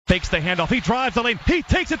Fakes the handoff. He drives the lane. He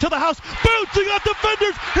takes it to the house. Bouncing on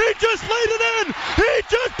defenders. He just laid it in. He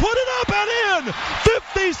just put it up and in.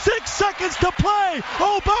 56 seconds to play.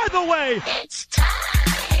 Oh, by the way, It's time.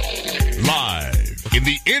 Live in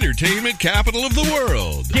the entertainment capital of the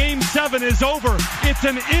world. Game 7 is over. It's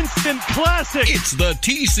an instant classic. It's the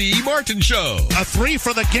T.C. Martin Show. A 3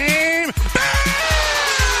 for the game.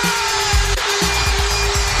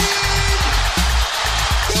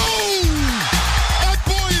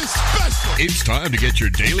 It's time to get your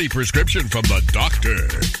daily prescription from the doctor,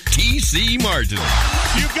 T.C. Martin.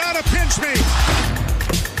 You gotta pinch me.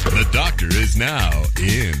 The doctor is now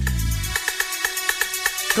in.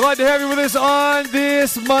 Glad to have you with us on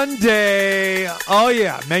this Monday. Oh,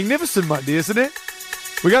 yeah. Magnificent Monday, isn't it?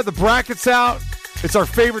 We got the brackets out. It's our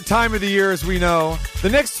favorite time of the year, as we know. The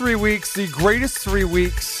next 3 weeks, the greatest 3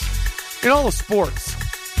 weeks in all of sports.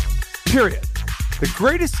 Period. The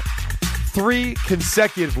greatest 3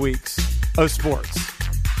 consecutive weeks of sports.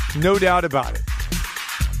 No doubt about it.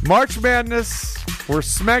 March Madness, we're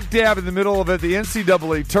smack dab in the middle of it. The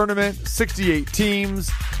NCAA tournament, 68 teams,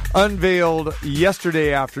 unveiled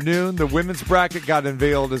yesterday afternoon. The women's bracket got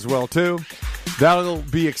unveiled as well, too. That'll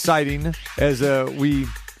be exciting as we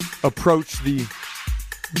approach the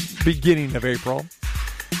beginning of April.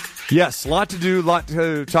 Yes, a lot to do, a lot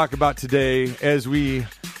to talk about today as we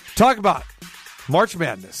talk about March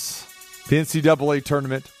Madness, the NCAA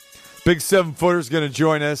tournament. Big 7-footer's going to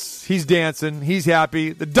join us. He's dancing. He's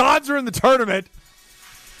happy. The Dons are in the tournament.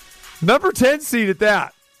 Number 10 seed at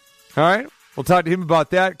that. All right. We'll talk to him about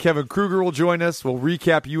that. Kevin Kruger will join us. We'll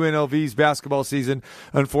recap UNLV's basketball season.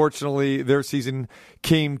 Unfortunately, their season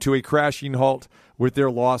came to a crashing halt with their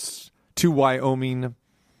loss to Wyoming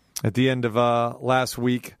at the end of last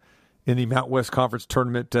week in the Mountain West Conference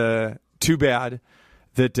tournament. Too bad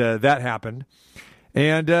that that happened.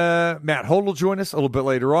 And Matt Holt will join us a little bit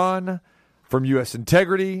later on from U.S.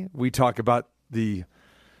 Integrity. We talk about the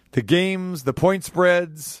games, the point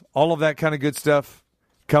spreads, all of that kind of good stuff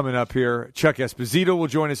coming up here. Chuck Esposito will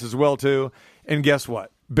join us as well, too. And guess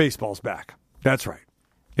what? Baseball's back. That's right.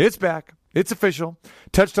 It's back. It's official.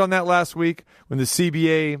 Touched on that last week when the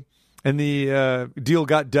CBA and the deal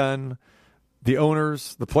got done. The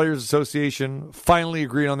owners, the Players Association, finally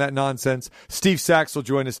agreed on that nonsense. Steve Sachs will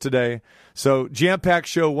join us today. So, jam-packed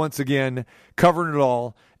show once again, covering it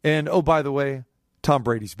all. And, oh, by the way, Tom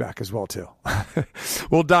Brady's back as well, too.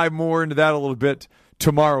 We'll dive more into that a little bit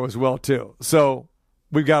tomorrow as well, too. So,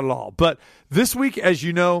 we've got it all. But this week, as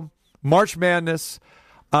you know, March Madness,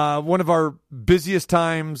 one of our busiest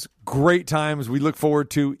times, great times we look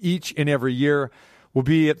forward to each and every year. We'll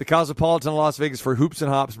be at the Cosmopolitan in Las Vegas for Hoops and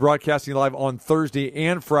Hops, broadcasting live on Thursday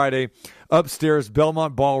and Friday, upstairs,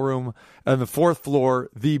 Belmont Ballroom on the 4th floor,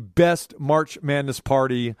 the best March Madness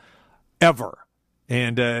party ever.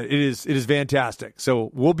 And it is fantastic.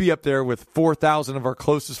 So we'll be up there with 4,000 of our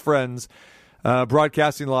closest friends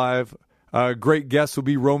broadcasting live. Great guests will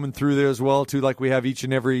be roaming through there as well, too, like we have each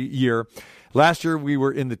and every year. Last year we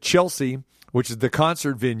were in the Chelsea, which is the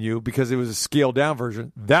concert venue, because it was a scaled-down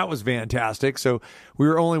version. That was fantastic. So we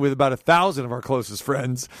were only with about 1,000 of our closest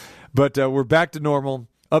friends. But we're back to normal,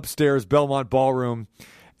 upstairs, Belmont Ballroom,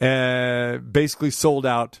 basically sold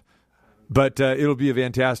out. But it'll be a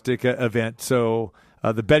fantastic event. So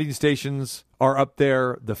the betting stations are up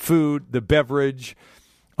there, the food, the beverage,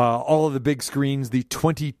 all of the big screens, the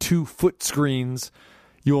 22-foot screens.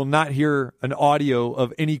 You will not hear an audio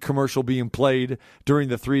of any commercial being played during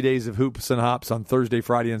the 3 days of Hoops and Hops on Thursday,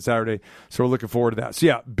 Friday, and Saturday. So we're looking forward to that. So,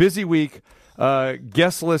 yeah, busy week.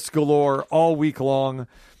 Guest lists galore all week long,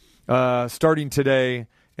 starting today.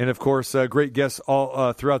 And, of course, great guests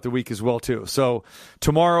all throughout the week as well, too. So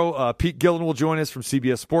tomorrow, Pete Gillen will join us from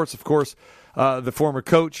CBS Sports. Of course, the former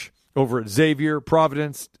coach over at Xavier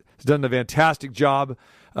Providence has done a fantastic job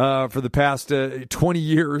for the past 20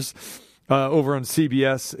 years. Over on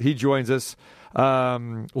CBS. He joins us.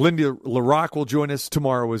 Lindy LaRock will join us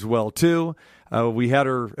tomorrow as well, too. We had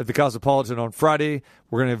her at the Cosmopolitan on Friday.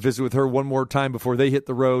 We're going to visit with her one more time before they hit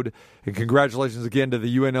the road. And congratulations again to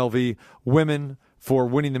the UNLV women for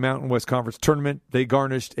winning the Mountain West Conference tournament. They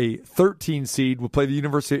garnished a 13 seed. We'll play the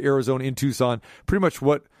University of Arizona in Tucson. Pretty much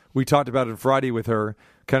what we talked about on Friday with her.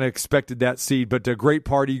 Kind of expected that seed. But a great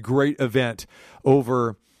party, great event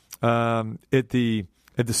over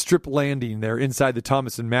at the Strip Landing there inside the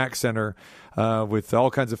Thomas and Mack Center with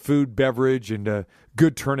all kinds of food, beverage, and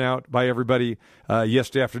good turnout by everybody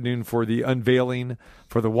yesterday afternoon for the unveiling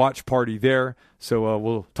for the watch party there. So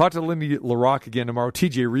we'll talk to Lindy LaRocque again tomorrow.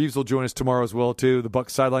 TJ Reeves will join us tomorrow as well, too, the Bucs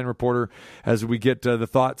sideline reporter, as we get the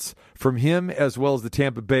thoughts from him as well as the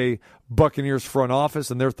Tampa Bay Buccaneers front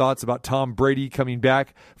office and their thoughts about Tom Brady coming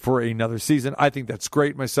back for another season. I think that's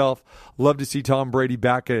great myself. Love to see Tom Brady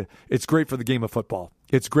back. It's great for the game of football.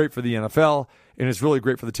 It's great for the NFL, and it's really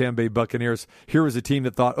great for the Tampa Bay Buccaneers. Here was a team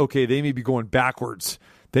that thought, okay, they may be going backwards.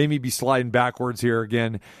 They may be sliding backwards here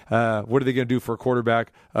again. What are they going to do for a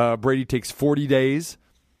quarterback? Brady takes 40 days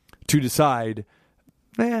to decide,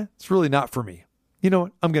 it's really not for me. You know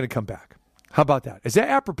what? I'm going to come back. How about that? Is that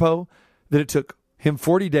apropos that it took him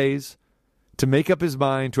 40 days to make up his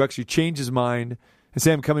mind, to actually change his mind and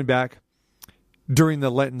say, I'm coming back during the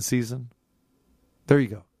Lenten season? There you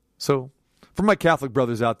go. So for my Catholic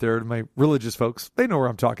brothers out there, my religious folks, they know where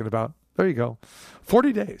I'm talking about. There you go.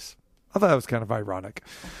 40 days. I thought that was kind of ironic.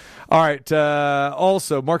 All right.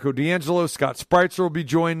 Also, Marco D'Angelo, Scott Spreitzer will be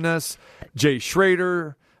joining us. Jay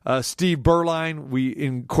Schrader, Steve Berline. We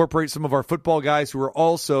incorporate some of our football guys who are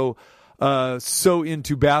also so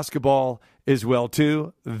into basketball as well,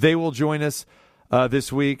 too. They will join us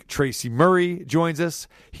this week. Tracy Murray joins us.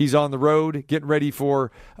 He's on the road, getting ready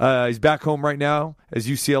for he's back home right now as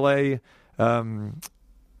UCLA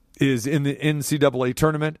is in the NCAA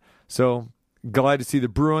tournament. So glad to see the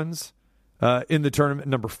Bruins in the tournament,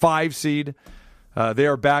 number 5 seed. They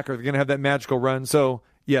are back. Are they going to have that magical run? So,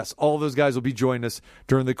 yes, all those guys will be joining us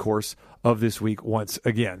during the course of this week once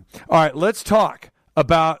again. All right, let's talk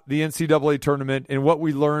about the NCAA tournament and what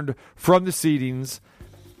we learned from the seedings,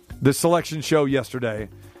 the selection show yesterday.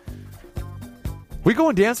 We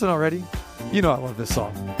going dancing already? You know I love this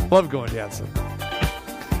song. Love going dancing.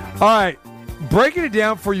 All right, breaking it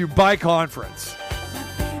down for you by conference.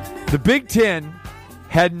 The Big Ten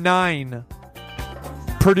had 9.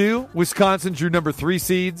 Purdue, Wisconsin drew number 3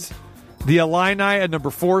 seeds. The Illini, a number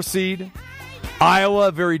 4 seed. Iowa,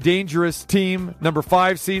 a very dangerous team, number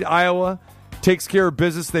 5 seed. Iowa takes care of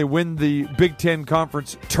business. They win the Big Ten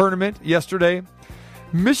Conference tournament yesterday.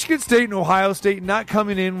 Michigan State and Ohio State not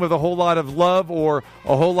coming in with a whole lot of love or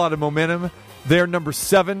a whole lot of momentum. They're number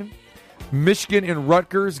 7. Michigan and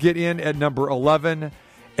Rutgers get in at number 11.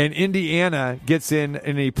 And Indiana gets in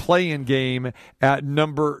a play-in game at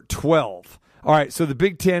number 12. All right, so the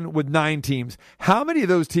Big Ten with 9 teams. How many of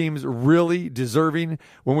those teams really deserving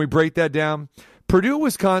when we break that down? Purdue,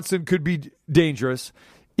 Wisconsin could be dangerous,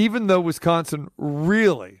 even though Wisconsin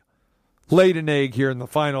really laid an egg here in the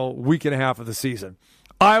final week and a half of the season.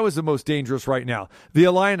 Iowa's the most dangerous right now. The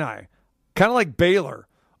Illini, kind of like Baylor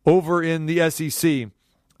over in the SEC,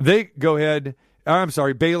 they go ahead. I'm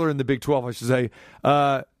sorry, Baylor in the Big 12, I should say,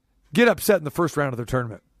 get upset in the first round of their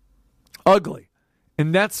tournament. Ugly.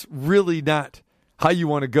 And that's really not how you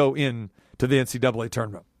want to go in to the NCAA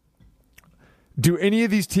tournament. Do any of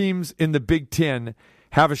these teams in the Big Ten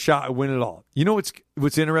have a shot at winning it all? You know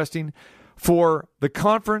what's interesting? For the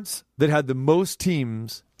conference that had the most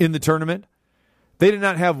teams in the tournament, they did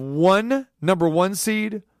not have one number 1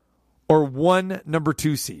 seed or one number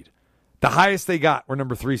 2 seed. The highest they got were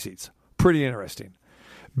number 3 seeds. Pretty interesting.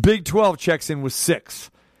 Big 12 checks in with 6.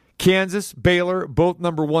 Kansas, Baylor, both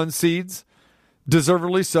number 1 seeds.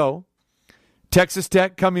 Deservedly so. Texas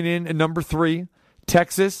Tech coming in at number 3.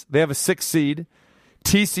 Texas, they have a 6 seed.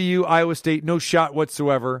 TCU, Iowa State, no shot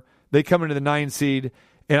whatsoever. They come into the 9 seed,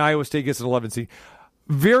 and Iowa State gets an 11 seed.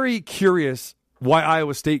 Very curious why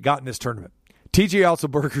Iowa State got in this tournament. TJ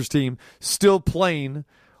Otzelberger's team still playing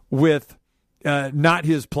with not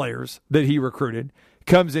his players that he recruited.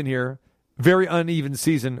 Comes in here, very uneven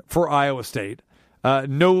season for Iowa State.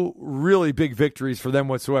 No really big victories for them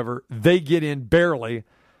whatsoever. They get in barely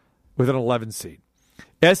with an 11 seed.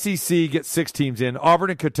 SEC gets 6 teams in.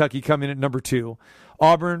 Auburn and Kentucky come in at number 2.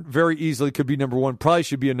 Auburn very easily could be number 1. Probably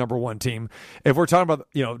should be a number 1 team. If we're talking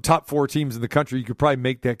about top 4 teams in the country, you could probably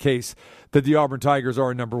make that case that the Auburn Tigers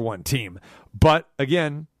are a number 1 team. But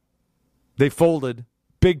again, they folded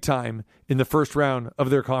big time in the first round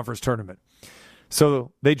of their conference tournament.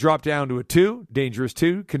 So they dropped down to a 2, dangerous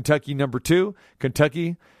 2. Kentucky number 2.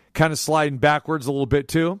 Kentucky kind of sliding backwards a little bit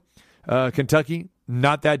too. Kentucky,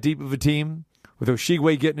 not that deep of a team. With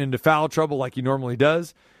Oshigwe getting into foul trouble like he normally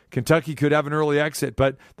does, Kentucky could have an early exit,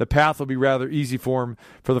 but the path will be rather easy for him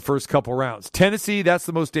for the first couple rounds. Tennessee, that's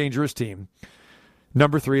the most dangerous team.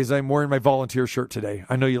 Number 3 is I'm wearing my volunteer shirt today.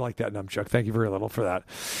 I know you like that, Numchuck. Thank you very little for that.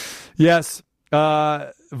 Yes,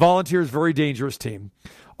 Volunteers, very dangerous team.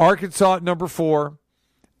 Arkansas at number 4.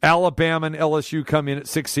 Alabama and LSU come in at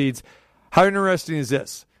 6 seeds. How interesting is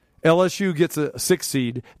this? LSU gets a 6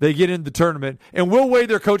 seed. They get in the tournament, and Will Wade,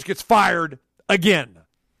 their coach, gets fired again.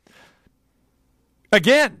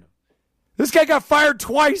 Again. This guy got fired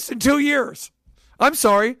twice in 2 years. I'm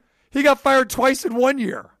sorry. He got fired twice in 1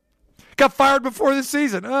 year. Got fired before the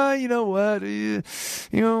season. You know what? We're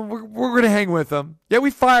going to hang with him. Yeah,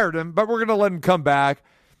 we fired him, but we're going to let him come back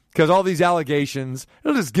because all these allegations,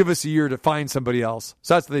 it'll just give us a year to find somebody else.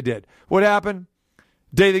 So that's what they did. What happened?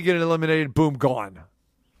 Day they get eliminated, boom, gone.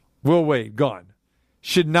 Will Wade, gone.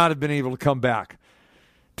 Should not have been able to come back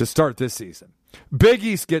to start this season. Big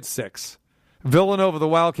East gets 6. Villanova, the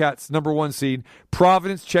Wildcats, number 1 seed.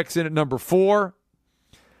 Providence checks in at number 4.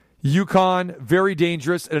 UConn, very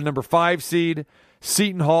dangerous at a number 5 seed.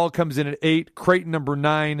 Seton Hall comes in at 8. Creighton, number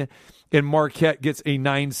 9. And Marquette gets a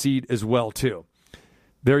 9 seed as well, too.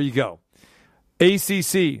 There you go.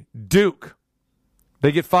 ACC, Duke.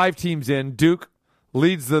 They get 5 teams in. Duke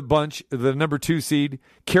leads the bunch, the number 2 seed.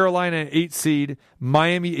 Carolina, an 8 seed.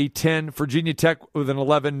 Miami, a 10. Virginia Tech with an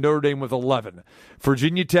 11. Notre Dame with 11.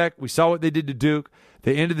 Virginia Tech, we saw what they did to Duke.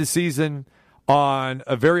 They ended the season on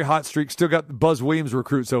a very hot streak. Still got the Buzz Williams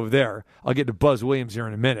recruits over there. I'll get to Buzz Williams here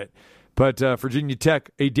in a minute. But Virginia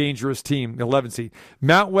Tech, a dangerous team, 11 seed.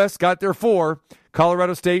 Mount West got their 4.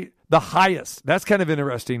 Colorado State, the highest. That's kind of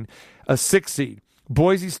interesting. A 6 seed.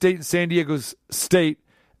 Boise State and San Diego State,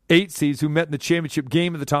 8 seeds, who met in the championship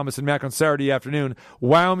game of the Thomas and Mack on Saturday afternoon.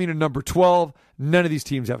 Wyoming at number 12. None of these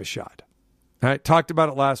teams have a shot. All right, talked about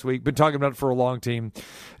it last week. Been talking about it for a long time.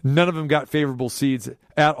 None of them got favorable seeds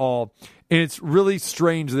at all. And it's really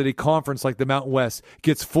strange that a conference like the Mountain West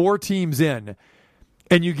gets 4 teams in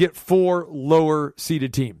and you get 4 lower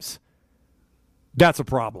seeded teams. That's a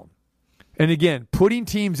problem. And again, putting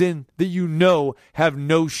teams in that you know have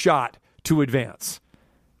no shot to advance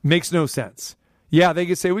makes no sense. Yeah, they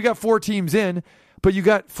could say, we got 4 teams in, but you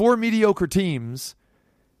got 4 mediocre teams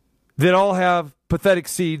that all have pathetic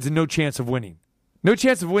seeds and no chance of winning. No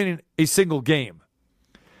chance of winning a single game.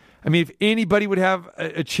 I mean, if anybody would have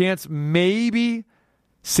a chance, maybe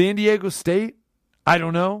San Diego State. I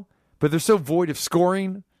don't know. But they're so void of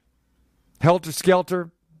scoring.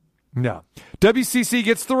 Helter-skelter. No. WCC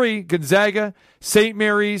gets 3. Gonzaga, St.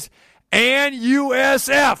 Mary's, and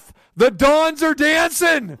USF. The Dons are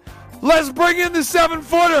dancing. Let's bring in the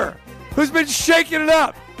 7-footer who's been shaking it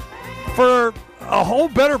up for a whole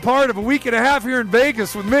better part of a week and a half here in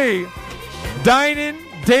Vegas with me. Dining,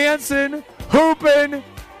 dancing, hooping.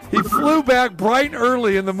 He flew back bright and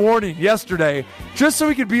early in the morning yesterday just so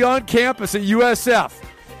he could be on campus at USF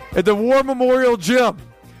at the War Memorial Gym.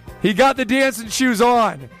 He got the dancing shoes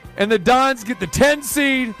on, and the Dons get the 10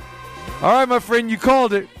 seed. All right, my friend, you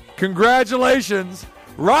called it. Congratulations.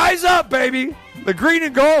 Rise up, baby. The green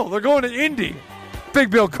and gold. They're going to Indy. Big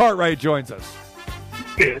Bill Cartwright joins us.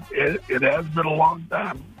 It has been a long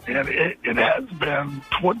time, and it has been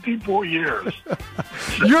 24 years.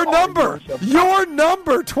 Your number,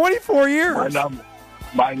 24 years.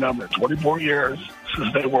 My number, 24 years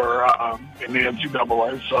since they were in the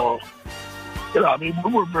NCAA. So, I mean,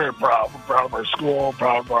 we're very proud. We're proud of our school,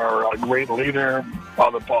 proud of our great leader,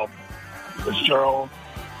 Father Paul Fitzgerald,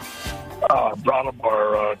 proud of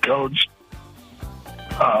our coach,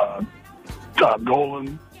 Todd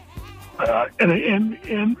Golden.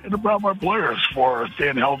 And about our players for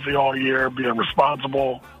staying healthy all year, being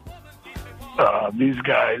responsible. These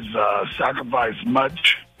guys sacrificed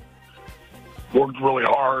much, worked really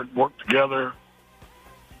hard, worked together.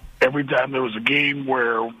 Every time there was a game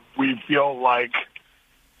where we feel like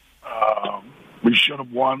we should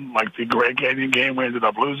have won, like the Grand Canyon game, we ended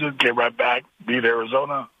up losing, came right back, beat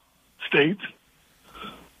Arizona State.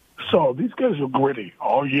 So these guys were gritty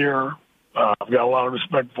all year. I've got a lot of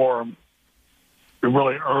respect for them. We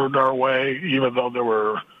really earned our way, even though there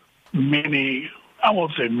were many, I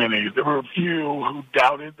won't say many, there were a few who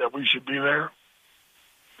doubted that we should be there.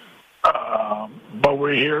 But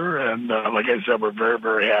we're here, and like I said, we're very,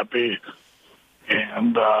 very happy.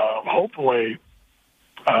 And hopefully,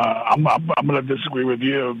 I'm going to disagree with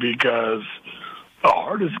you because the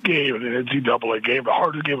hardest game in an NCAA game, the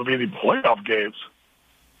hardest game of any playoff games,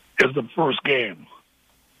 is the first game.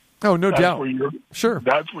 Oh, no doubt. Sure.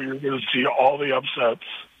 That's where you're going to see all the upsets.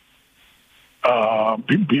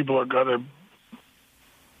 People are going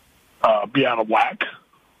to be out of whack.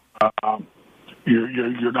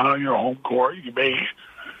 You're not on your home court. You may,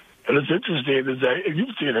 and it's interesting is that and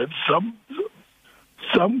you've seen it.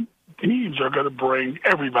 Some teams are going to bring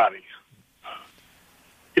everybody.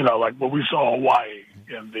 Like when we saw Hawaii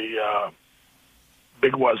in the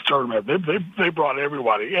Big West tournament, they brought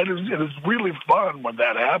everybody, and it's really fun when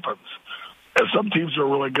that happens. And some teams are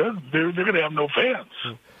really good; they're going to have no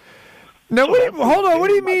fans. Now, hold on. What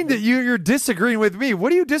do you mean that you're disagreeing with me?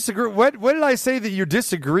 What do you disagree? What did I say that you're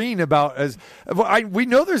disagreeing about? We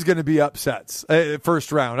know there's going to be upsets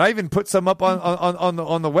first round. I even put some up on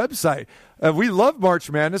the website. We love March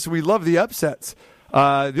Madness. We love the upsets.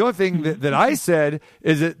 The only thing that I said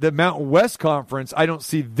is that the Mountain West Conference, I don't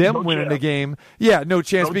see them winning the game. Yeah, no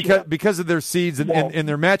chance because of their seeds and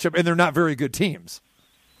their matchup, and they're not very good teams.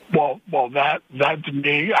 Well, that to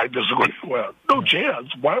me, I disagree with. No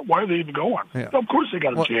chance. Why are they even going? Yeah. Of course they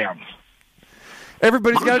got a chance.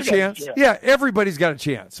 Everybody's got a chance. Yeah, everybody's got a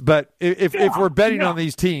chance. But if we're betting on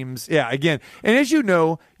these teams, again. And as you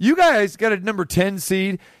know, you guys got a number 10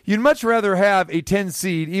 seed. You'd much rather have a 10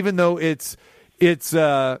 seed, even though it's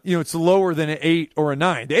lower than an 8 or a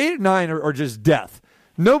 9. The 8 and 9 are just death.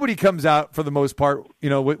 Nobody comes out for the most part,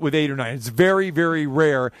 with 8 or 9. It's very, very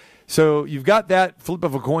rare. So you've got that flip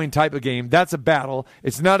of a coin type of game. That's a battle.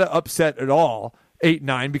 It's not an upset at all,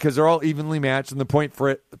 8-9, because they're all evenly matched, and the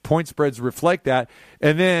point spreads reflect that.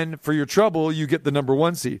 And then for your trouble, you get the number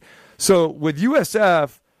 1 seed. So with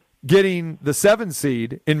USF getting the 7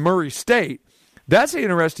 seed in Murray State, that's an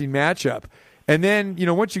interesting matchup. And then,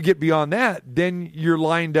 once you get beyond that, then you're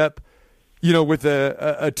lined up, with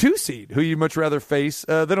a 2 seed who you'd much rather face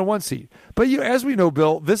than a 1 seed. But as we know,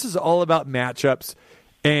 Bill, this is all about matchups.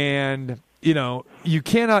 And, you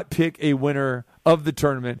cannot pick a winner of the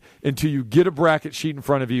tournament until you get a bracket sheet in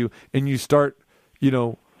front of you and you start,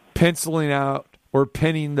 penciling out or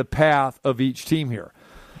penning the path of each team here.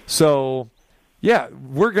 So,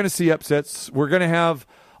 we're going to see upsets. We're going to have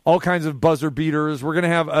all kinds of buzzer beaters. We're going to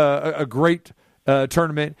have a great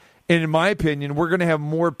tournament. And in my opinion, we're going to have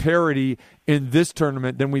more parity in this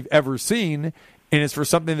tournament than we've ever seen. And it's for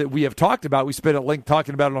something that we have talked about. We spent a link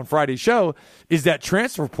talking about it on Friday's show, is that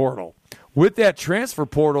transfer portal. With that transfer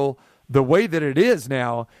portal, the way that it is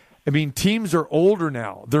now, teams are older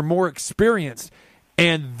now. They're more experienced.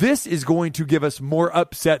 And this is going to give us more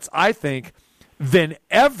upsets, I think, than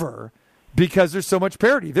ever, because there's so much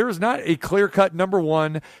parity. There is not a clear-cut number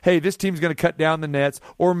 1, hey, this team's going to cut down the nets,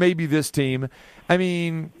 or maybe this team.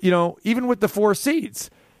 Even with the 4 seeds,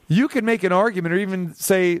 you can make an argument or even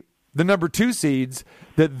say the number 2 seeds,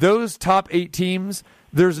 that those top 8 teams,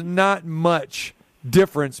 there's not much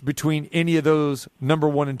difference between any of those number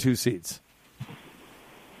 1 and 2 seeds.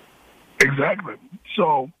 Exactly.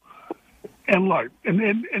 So, and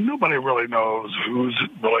nobody really knows who's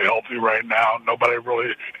really healthy right now. Nobody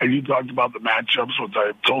really, and you talked about the matchups, which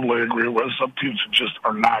I totally agree with. Some teams just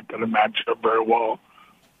are not going to match up very well.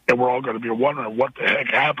 And we're all going to be wondering what the heck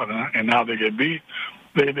happened and how they get beat.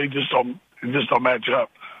 They just don't match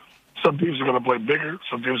up. Some teams are going to play bigger.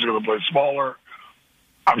 Some teams are going to play smaller.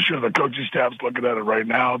 I'm sure the coaching staff's looking at it right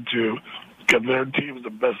now to give their teams the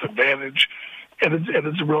best advantage. And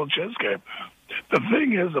it's a real chess game. The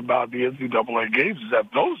thing is about the NCAA games is that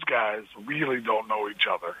those guys really don't know each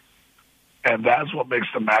other. And that's what makes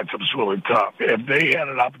the matchups really tough. If they had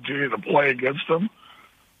an opportunity to play against them,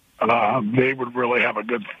 they would really have a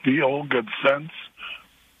good feel, good sense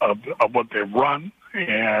of what they run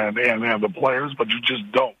and the players, but you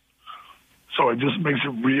just don't. So it just makes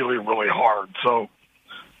it really, really hard. So,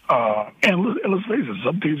 and let's face it,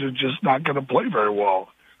 some teams are just not going to play very well.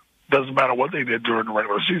 Doesn't matter what they did during the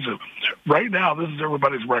regular season. Right now, this is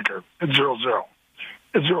everybody's record. It's 0-0.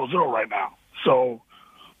 It's 0-0 right now. So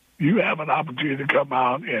you have an opportunity to come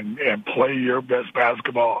out and play your best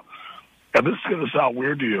basketball. And this is going to sound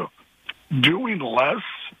weird to you. Doing less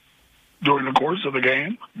during the course of the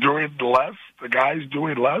game, the guys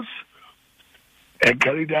doing less, and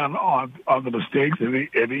cutting down on the mistakes and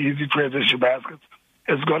the easy transition baskets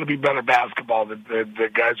is going to be better basketball than the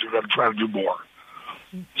guys who are going to try to do more.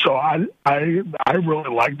 So I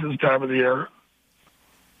really like this time of the year.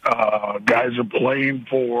 Guys are playing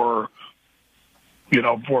for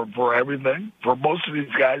everything. For most of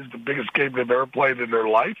these guys, the biggest game they've ever played in their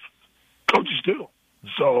life. Coaches do.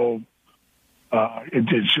 So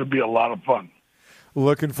it should be a lot of fun.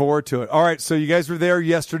 Looking forward to it. All right, so you guys were there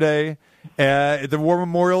yesterday at the War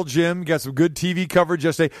Memorial Gym. Got some good TV coverage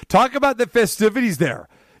yesterday. Talk about the festivities there.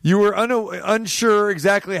 You were unsure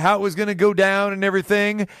exactly how it was going to go down and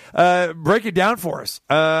everything. Break it down for us.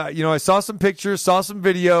 I saw some pictures, saw some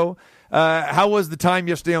video. How was the time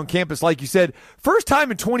yesterday on campus? Like you said, first time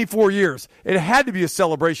in 24 years. It had to be a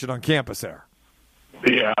celebration on campus there.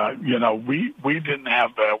 Yeah, we didn't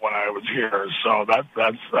have that when I was here, so that's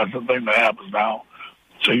the thing that happens now.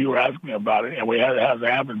 So you were asking me about it, and it hasn't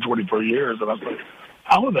happened in 24 years, and I was like,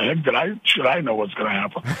 how in the heck should I know what's going to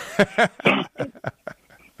happen?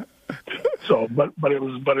 So, but it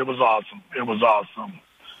was awesome. It was awesome.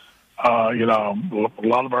 A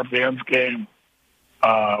lot of our fans came.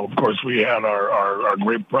 Of course, we had our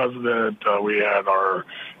great president. We had our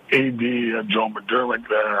AD, Joe McDermott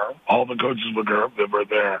there. All the coaches were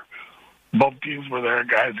there. Both teams were there,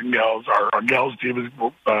 guys and gals. Our gals team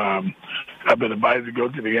have been invited to go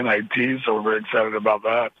to the NIT, so we're very excited about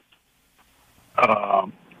that.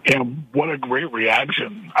 And what a great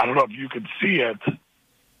reaction. I don't know if you could see it.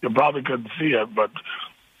 You probably couldn't see it, but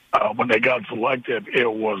when they got selected,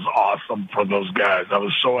 it was awesome for those guys. I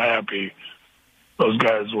was so happy. Those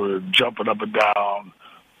guys were jumping up and down.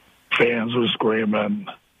 Fans were screaming.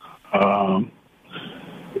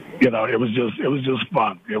 It was just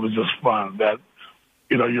fun. It was just fun that,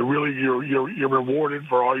 you're rewarded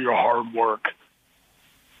for all your hard work.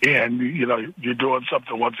 And, you're doing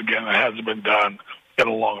something once again that hasn't been done in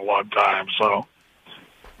a long, long time. So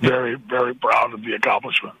very, very proud of the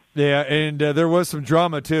accomplishment. Yeah, and there was some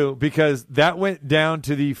drama, too, because that went down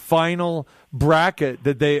to the final bracket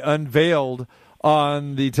that they unveiled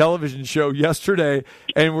on the television show yesterday,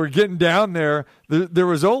 and we're getting down there. There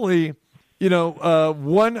was only,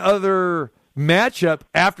 one other matchup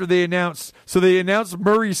after they announced. So they announced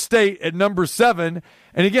Murray State at number 7,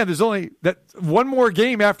 and again, there's only that one more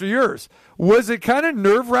game after yours. Was it kind of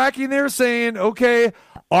nerve-wracking there saying, okay,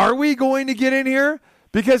 are we going to get in here?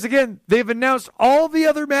 Because, again, they've announced all the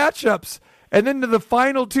other matchups, and then to the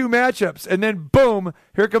final 2 matchups, and then, boom,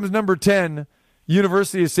 here comes number 10,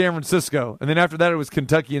 University of San Francisco. And then after that, it was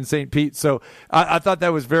Kentucky and St. Pete. So I thought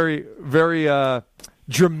that was very, very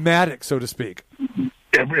dramatic, so to speak.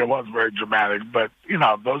 It was very dramatic. But,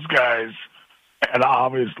 those guys had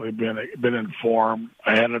obviously been informed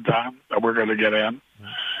ahead of time that we're going to get in.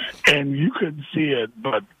 And you couldn't see it,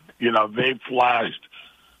 but, they flashed,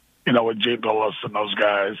 with Jay Billis and those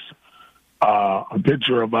guys, a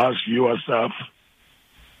picture of us, USF.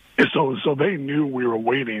 And so they knew we were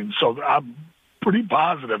waiting. So I'm pretty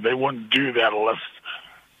positive they wouldn't do that unless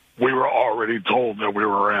we were already told that we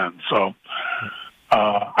were in. So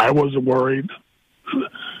I wasn't worried.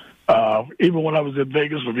 Even when I was in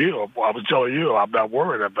Vegas with you, I was telling you I'm not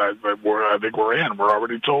worried. I think we're in. We're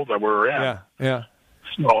already told that we're in. Yeah.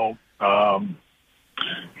 So, and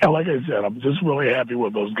like I said, I'm just really happy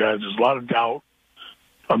with those guys. There's a lot of doubt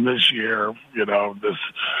on this year.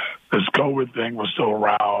 This COVID thing was still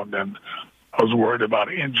around, and I was worried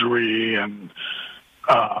about injury, and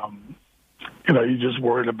you just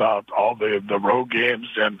worried about all the road games.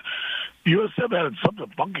 And USF had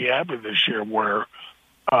something funky happen this year where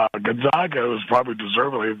Gonzaga was probably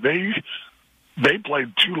deservedly. They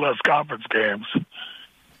played 2 less conference games,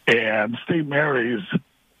 and St. Mary's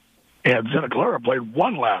and Santa Clara played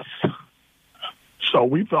 1 less. So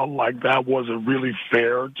we felt like that wasn't really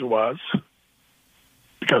fair to us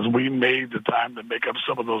because we made the time to make up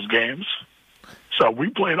some of those games. So we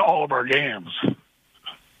played all of our games,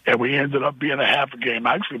 and we ended up being a half a game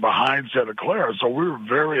actually behind Santa Clara. So we were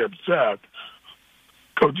very upset.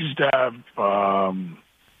 Coaching staff, AD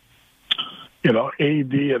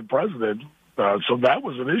and president. So that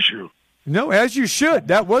was an issue. No, as you should.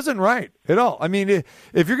 That wasn't right at all. I mean,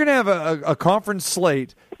 if you're going to have a conference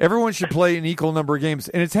slate, everyone should play an equal number of games.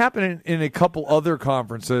 And it's happening in a couple other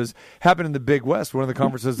conferences. Happened in the Big West, one of the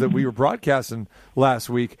conferences that we were broadcasting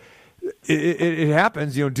last week. It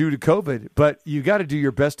happens, due to COVID. But you got to do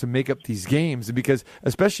your best to make up these games, because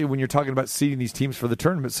especially when you're talking about seeding these teams for the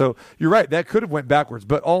tournament. So you're right, that could have went backwards.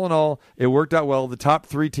 But all in all, it worked out well. The top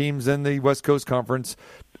 3 teams in the West Coast Conference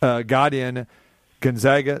got in.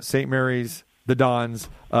 Gonzaga, St. Mary's, the Dons,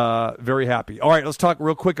 very happy. All right, let's talk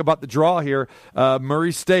real quick about the draw here.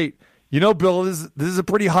 Murray State. Bill, this is a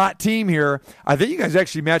pretty hot team here. I think you guys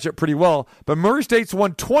actually match up pretty well. But Murray State's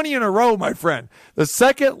won 20 in a row, my friend. The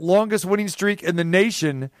second longest winning streak in the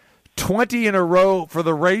nation, 20 in a row for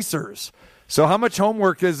the Racers. So how much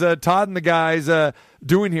homework is Todd and the guys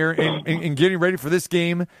doing here in getting ready for this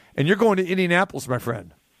game? And you're going to Indianapolis, my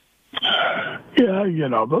friend.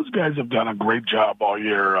 Yeah, those guys have done a great job all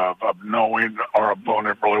year of knowing our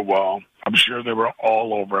opponent really well. I'm sure they were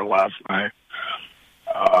all over it last night.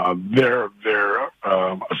 Their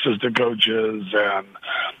assistant coaches, and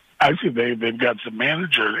actually they've got some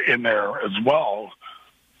managers in there as well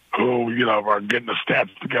who, are getting the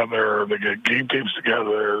stats together. They get game tapes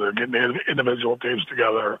together. They're getting individual tapes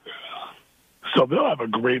together. So they'll have a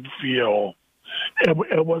great feel. And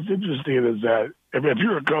what's interesting is that if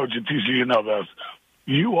you're a coach at TCU, you know this,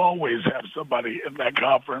 you always have somebody in that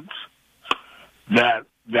conference that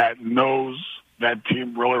knows that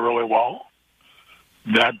team really, really well,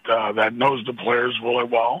 that knows the players really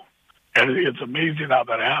well. And it's amazing how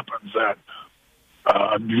that happens, that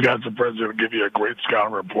you got the president give you a great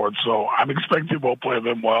scouting report. So I'm expecting we'll play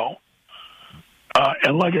them well.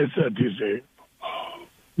 And like I said, TC,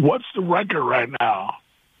 what's the record right now?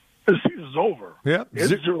 The season's over. Yeah.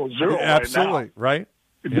 It's 0-0 Absolutely, right?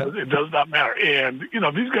 It does not matter. And,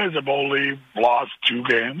 these guys have only lost 2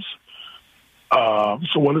 games.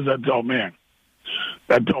 So what does that tell me?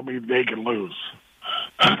 That tells me they can lose.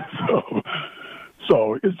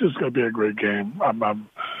 So it's just going to be a great game. I'm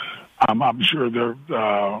sure they're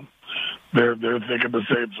thinking the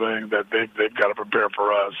same thing, that they've got to prepare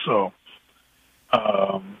for us. So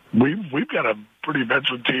we've got a pretty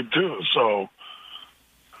veteran team too. So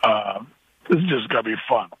this is just going to be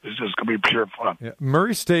fun. It's just going to be pure fun. Yeah.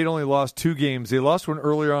 Murray State only lost 2 games. They lost one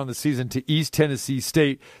earlier on in the season to East Tennessee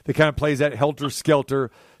State that kind of plays that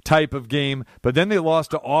helter-skelter type of game. But then they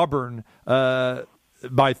lost to Auburn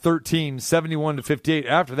by 13, 71-58.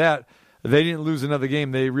 After that, they didn't lose another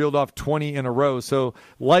game. They reeled off 20 in a row. So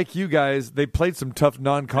like you guys, they played some tough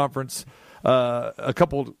non-conference, a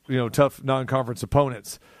couple tough non-conference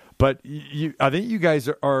opponents. But I think you guys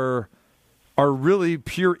are really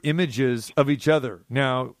pure images of each other.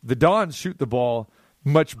 Now, the Dons shoot the ball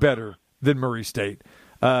much better than Murray State.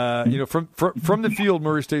 From the field,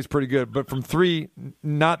 Murray State's pretty good, but from 3,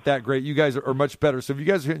 not that great. You guys are much better. So if you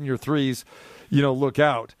guys are hitting your threes, look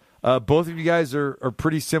out. Both of you guys are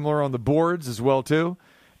pretty similar on the boards as well too,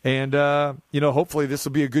 and hopefully this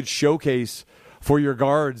will be a good showcase for your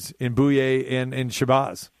guards in Bouye and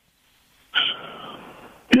Shabazz.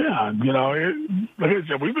 Yeah, like I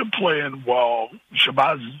said, we've been playing well.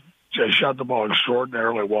 Shabazz just shot the ball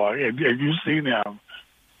extraordinarily well. And you've seen him.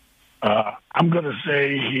 I'm going to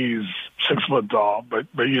say he's 6 foot tall, but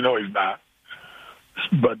he's not.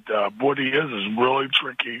 But what he is really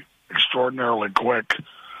tricky, extraordinarily quick.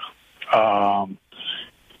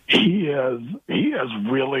 He has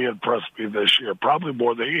really impressed me this year, probably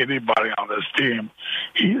more than anybody on this team.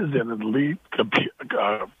 He is an elite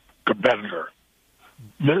competitor.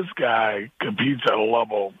 This guy competes at a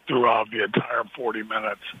level throughout the entire 40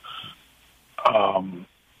 minutes,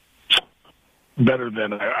 better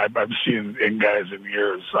than I've seen in guys in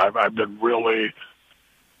years. I've been really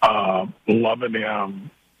loving him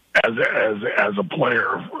as a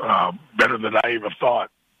player, better than I even thought.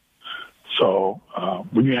 So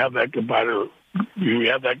when you have that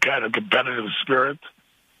kind of competitive spirit,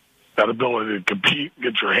 that ability to compete,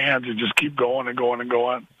 get your hands, and just keep going and going and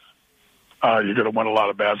going, you're going to win a lot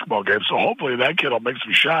of basketball games. So hopefully that kid will make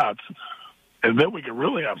some shots, and then we can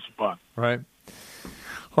really have some fun. Right.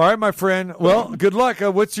 All right, my friend. Well, good luck.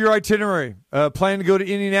 What's your itinerary? Plan to go to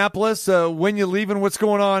Indianapolis? When you leaving? What's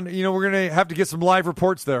going on? We're going to have to get some live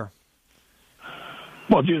reports there.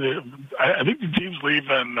 Well, I think the team's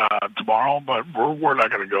leaving tomorrow, but we're not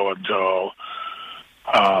going to go until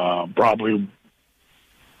probably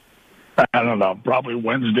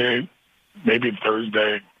Wednesday, maybe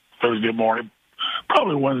Thursday morning.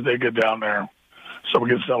 Probably Wednesday, get down there so we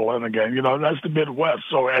can settle in again. That's the Midwest.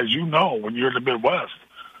 So as you know, when you're in the Midwest,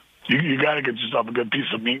 you got to get yourself a good piece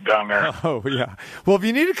of meat down there. Oh, yeah. Well, if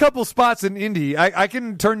you need a couple spots in Indy, I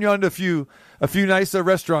can turn you on to a few nice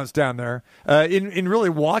restaurants down there in really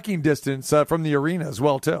walking distance from the arena as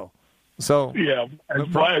well, too. So yeah,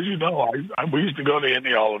 as you know, we used to go to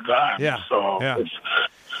Indy all the time. Yeah. So yeah.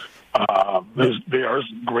 There are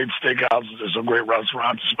some great steakhouses. There's some great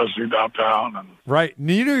restaurants, especially downtown. And, right.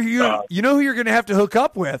 You know who you're going to have to hook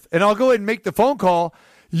up with, and I'll go ahead and make the phone call.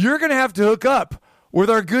 You're going to have to hook up with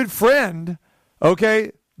our good friend,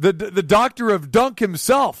 okay, the doctor of dunk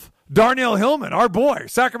himself, Darnell Hillman, our boy,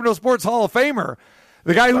 Sacramento Sports Hall of Famer,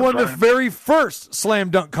 the guy who won the very first slam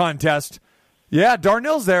dunk contest. Yeah,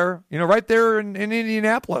 Darnell's there, right there in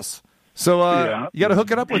Indianapolis. So you got to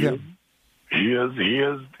hook it up with him. He is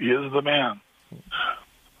the man.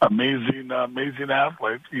 Amazing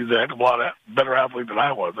athlete. He's a heck of a lot better athlete than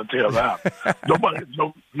I was. I'll tell you that.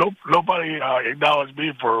 Nobody acknowledged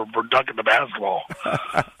me for dunking the basketball.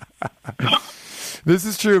 This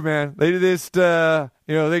is true, man. They just they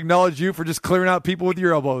acknowledge you for just clearing out people with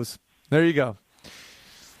your elbows. There you go.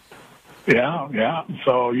 Yeah.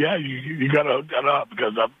 So you got to hook that up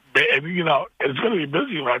because it's going to be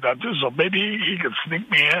busy right now too. So maybe he can sneak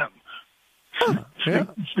me in.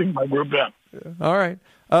 Sneak my group in. All right.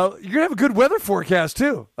 You're going to have a good weather forecast,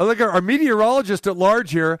 too. Like our meteorologist at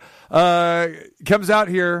large here comes out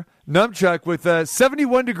here, Numchuck, with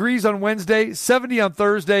 71 degrees on Wednesday, 70 on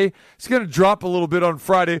Thursday. It's going to drop a little bit on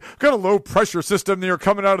Friday. Got a low-pressure system there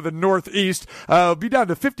coming out of the northeast. Be down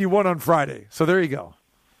to 51 on Friday. So there you go.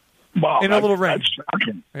 Wow, in a little rain. That's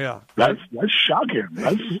shocking. Yeah. That's shocking.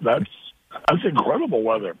 That's incredible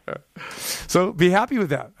weather. So be happy with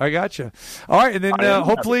that. I got you. All right, and then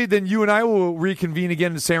hopefully then you and I will reconvene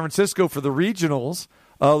again in San Francisco for the regionals.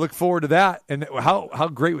 Look forward to that. And how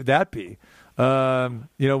great would that be?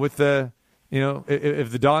 with the,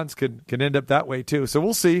 if the Dons can end up that way too. So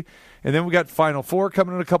we'll see. And then we got Final Four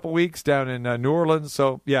coming in a couple weeks down in New Orleans.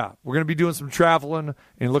 So, yeah, we're going to be doing some traveling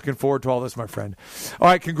and looking forward to all this, my friend. All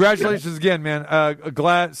right, congratulations again, man.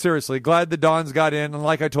 Glad the Dons got in. And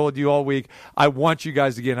like I told you all week, I want you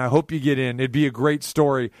guys to get in. I hope you get in. It'd be a great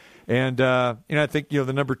story. And, I think,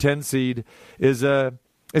 the number 10 seed is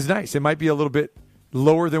nice. It might be a little bit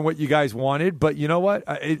lower than what you guys wanted, but you know what?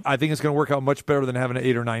 I think it's going to work out much better than having an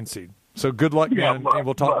 8 or 9 seed. So good luck, man, and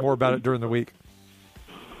we'll talk more about it during the week.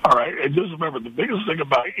 All right, and just remember, the biggest thing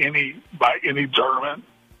about any tournament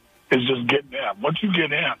is just getting in. Once you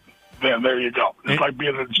get in, then there you go. It's like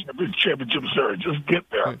being in a championship series. Just get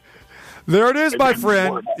there. There it is, my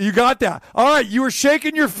friend. You got that. All right, you were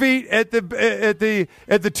shaking your feet at the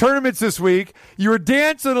tournaments this week. You were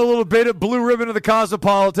dancing a little bit at Blue Ribbon of the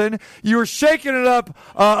Cosmopolitan. You were shaking it up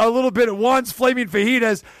a little bit at Juan's Flaming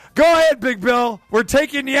Fajitas. Go ahead, Big Bill. We're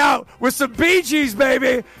taking you out with some Bee Gees,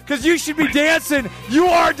 baby, because you should be dancing. You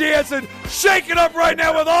are dancing. Shake it up right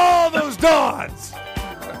now with all those Dons.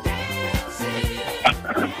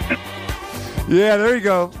 Yeah, there you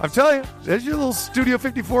go. I'm telling you, there's your little Studio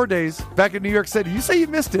 54 days back in New York City. You say you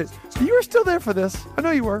missed it. You were still there for this. I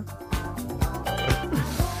know you were.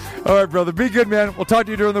 All right, brother. Be good, man. We'll talk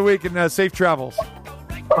to you during the week, and safe travels.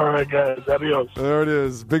 All right, guys. Adios. There it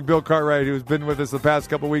is. Big Bill Cartwright, who's been with us the past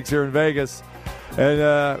couple weeks here in Vegas.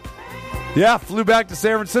 And, flew back to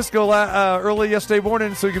San Francisco early yesterday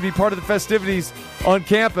morning so he could be part of the festivities on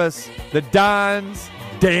campus. The Dons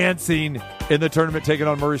dancing in the tournament, taking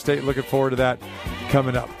on Murray State. Looking forward to that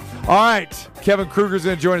coming up. All right. Kevin Kruger's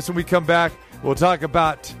going to join us when we come back. We'll talk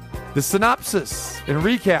about the synopsis and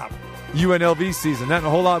recap UNLV season. That and a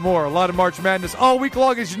whole lot more. A lot of March Madness all week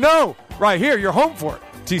long, as you know, right here. You're home for it.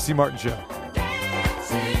 TC Martin Show.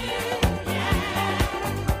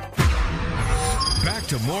 Back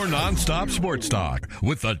to more nonstop sports talk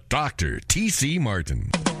with the Dr. TC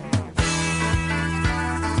Martin.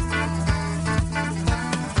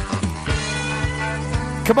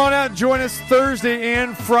 Come on out and join us Thursday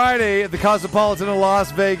and Friday at the Cosmopolitan in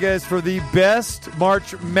Las Vegas for the best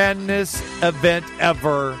March Madness event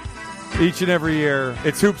ever. Each and every year,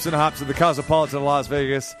 it's Hoops and Hops at the Cosmopolitan in Las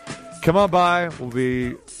Vegas. Come on by. We'll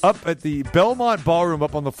be up at the Belmont Ballroom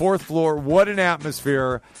up on the 4th floor. What an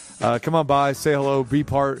atmosphere. Come on by, say hello, be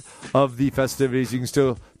part of the festivities. You can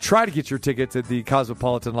still try to get your tickets at the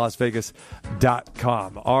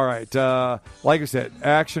CosmopolitanLasVegas.com. All right. Like I said,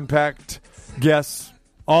 action-packed guests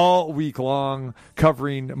all week long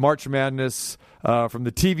covering March Madness from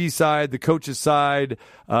the TV side, the coaches side,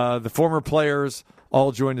 the former players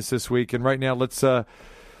all join us this week. And right now, let's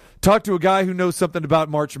talk to a guy who knows something about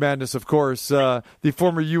March Madness, of course, the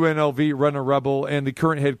former UNLV Runner Rebel and the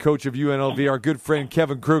current head coach of UNLV, our good friend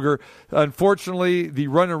Kevin Kruger. Unfortunately, the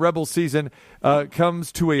Runner Rebel season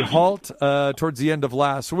comes to a halt towards the end of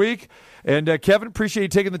last week. And Kevin, appreciate you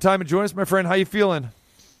taking the time to join us, my friend. How you feeling?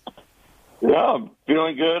 Yeah, I'm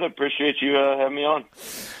feeling good. I appreciate you having me on.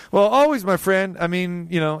 Well, always, my friend. I mean,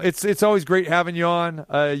 it's always great having you on.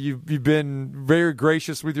 You've been very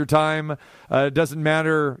gracious with your time. It doesn't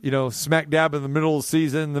matter, smack dab in the middle of the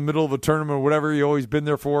season, the middle of a tournament or whatever. You've always been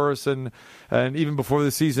there for us, and even before the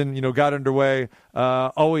season, got underway.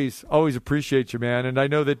 Always appreciate you, man. And I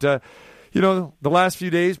know that, the last few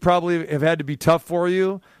days probably have had to be tough for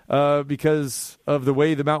you because of the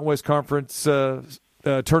way the Mountain West Conference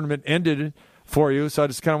tournament ended for you. So I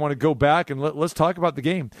just kind of want to go back and let's talk about the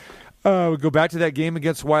game. We go back to that game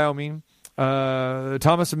against Wyoming.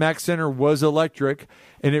 Thomas and Mack Center was electric,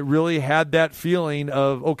 and it really had that feeling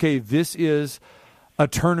of, okay, this is a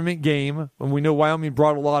tournament game. And we know Wyoming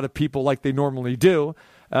brought a lot of people like they normally do.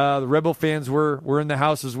 The Rebel fans were in the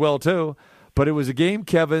house as well, too. But it was a game,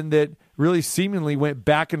 Kevin, that really seemingly went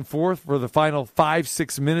back and forth for the final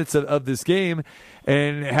 5-6 minutes of this game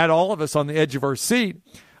and had all of us on the edge of our seat.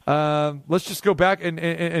 Let's just go back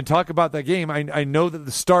and talk about that game. I know that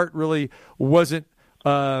the start really wasn't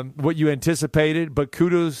what you anticipated, but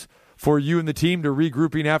kudos for you and the team to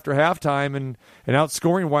regrouping after halftime and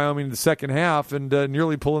outscoring Wyoming in the second half and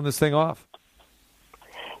nearly pulling this thing off.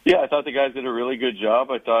 Yeah, I thought the guys did a really good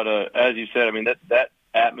job. I thought, as you said, that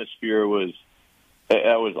atmosphere was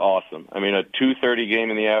awesome. A 2:30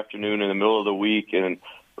 game in the afternoon in the middle of the week, and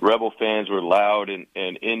Rebel fans were loud and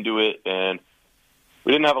into it, and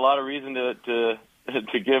we didn't have a lot of reason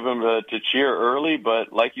to give them to cheer early,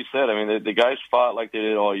 but like you said, the guys fought like they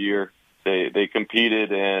did all year. They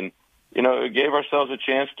competed, and it gave ourselves a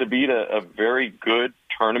chance to beat a very good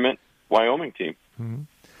tournament Wyoming team. Mm-hmm.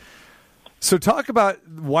 So talk about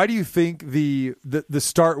why do you think the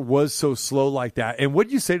start was so slow like that, and what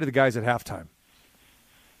did you say to the guys at halftime?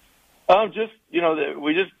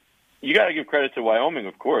 You got to give credit to Wyoming,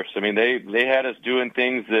 of course. I mean, they had us doing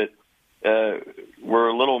things that were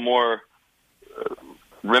a little more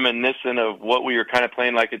reminiscent of what we were kind of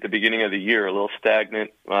playing like at the beginning of the year, a little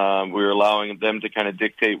stagnant. We were allowing them to kind of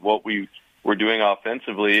dictate what we were doing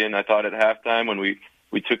offensively, and I thought at halftime when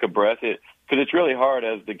we took a breath, because it's really hard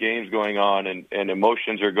as the game's going on and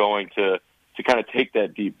emotions are going to kind of take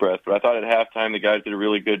that deep breath. But I thought at halftime the guys did a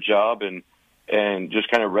really good job and just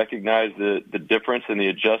kind of recognized the difference and the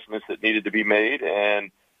adjustments that needed to be made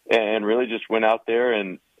and really just went out there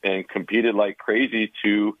and competed like crazy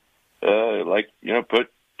to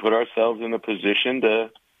put ourselves in the position to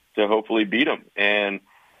hopefully beat them. And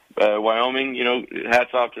Wyoming,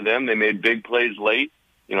 hats off to them. They made big plays late.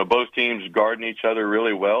 Both teams guarding each other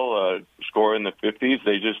really well, score in the 50s.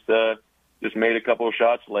 They just made a couple of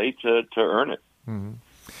shots late to earn it. Mm-hmm.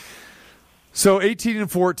 So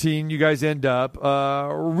 18-14, you guys end up.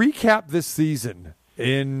 Recap this season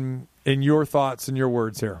in your thoughts and your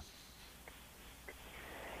words here.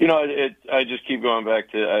 I just keep going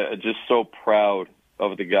back to just so proud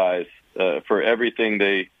of the guys for everything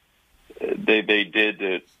they did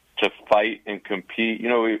to fight and compete.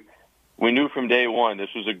 We knew from day one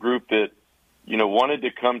this was a group that wanted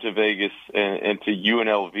to come to Vegas and to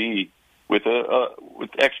UNLV with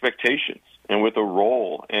expectations and with a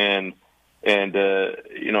role and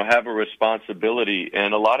have a responsibility.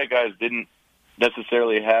 And a lot of guys didn't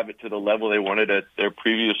necessarily have it to the level they wanted at their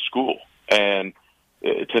previous school. And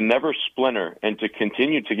to never splinter and to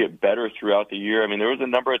continue to get better throughout the year. I mean, there was a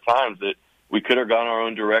number of times that we could have gone our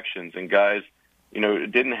own directions, and guys,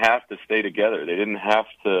 didn't have to stay together. They didn't have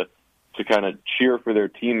to kind of cheer for their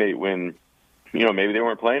teammate when, maybe they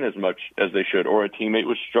weren't playing as much as they should, or a teammate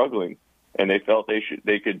was struggling and they felt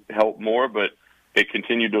they could help more, but they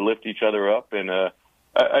continued to lift each other up. And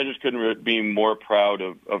I just couldn't be more proud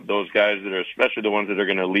of those guys that are, especially the ones that are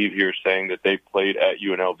going to leave here saying that they played at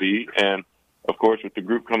UNLV. And of course, with the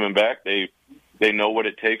group coming back, they know what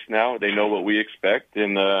it takes now. They know what we expect.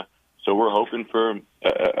 And so we're hoping for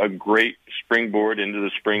a great springboard into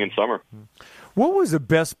the spring and summer. What was the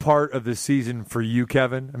best part of the season for you,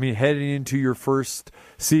 Kevin? I mean, heading into your first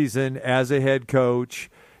season as a head coach,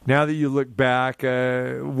 now that you look back,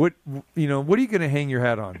 what are you going to hang your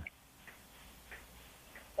hat on?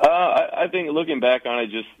 I think looking back on it,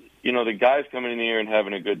 just, the guys coming in here and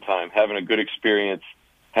having a good time, having a good experience,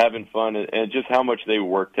 having fun, and just how much they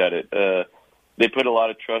worked at it. They put a lot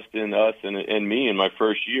of trust in us and me in my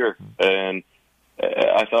first year. And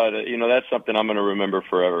I thought, that's something I'm going to remember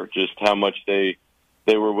forever, just how much they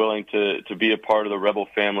were willing to be a part of the Rebel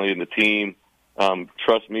family and the team,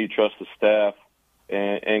 trust me, trust the staff,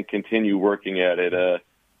 and continue working at it.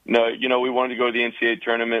 We wanted to go to the NCAA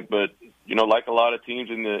tournament, but, like a lot of teams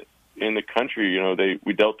in the country,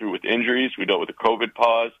 we dealt through with injuries, we dealt with the COVID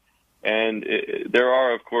pause, and there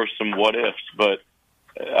are, of course, some what-ifs, but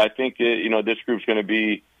I think, this group's they're going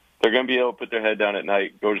to be able to put their head down at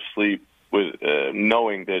night, go to sleep, with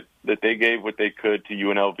knowing that they gave what they could to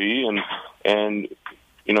UNLV, and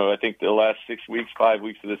I think the last 5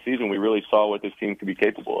 weeks of the season, we really saw what this team could be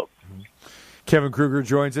capable of. Kevin Kruger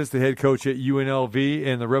joins us, the head coach at UNLV,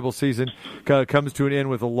 and the Rebel season comes to an end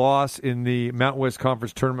with a loss in the Mountain West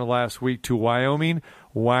Conference tournament last week to Wyoming.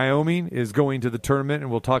 Wyoming is going to the tournament,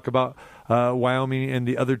 and we'll talk about Wyoming and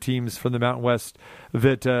the other teams from the Mountain West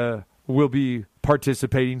that will be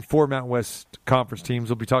participating for Mountain West Conference teams.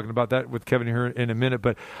 We'll be talking about that with Kevin here in a minute,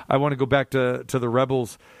 but I want to go back to the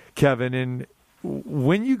Rebels, Kevin, and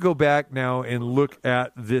when you go back now and look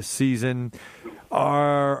at this season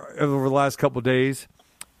over the last couple of days,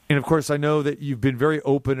 and of course I know that you've been very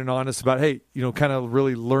open and honest about, hey, kind of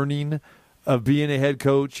really learning of being a head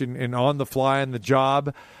coach and on the fly on the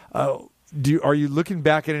job. Are you looking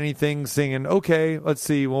back at anything saying, okay, let's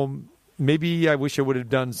see, well, maybe I wish I would have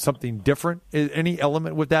done something different? Any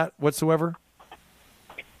element with that whatsoever?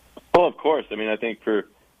 Well, of course. I mean, I think for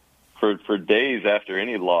days after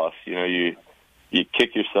any loss, you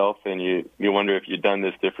kick yourself and you wonder if you'd done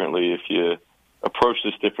this differently, if you approached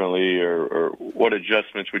this differently, or what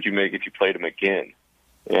adjustments would you make if you played them again.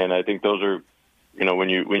 And I think those are, when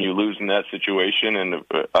you lose in that situation. And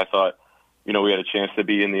I thought, we had a chance to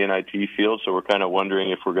be in the NIT field, so we're kind of wondering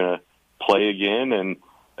if we're going to play again. And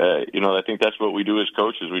I think that's what we do as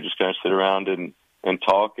coaches. We just kind of sit around and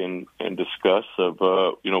talk and discuss of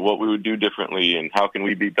what we would do differently and how can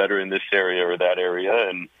we be better in this area or that area.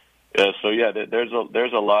 And so yeah, there's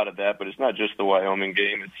a lot of that, but it's not just the Wyoming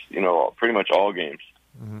game. It's pretty much all games.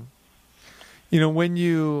 Mm-hmm. When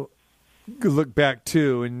you look back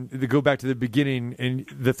too, and to go back to the beginning, and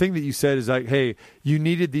the thing that you said is like, hey, you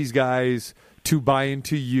needed these guys to buy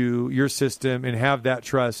into your system, and have that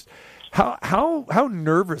trust. How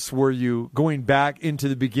nervous were you going back into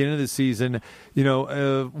the beginning of the season,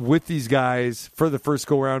 with these guys for the first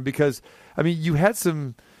go around? Because I mean, you had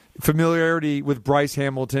some familiarity with Bryce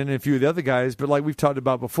Hamilton and a few of the other guys, but like we've talked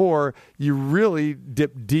about before, you really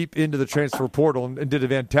dipped deep into the transfer portal and did a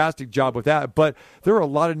fantastic job with that. But there are a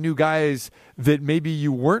lot of new guys that maybe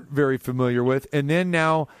you weren't very familiar with, and then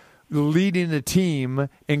now leading a team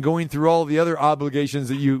and going through all the other obligations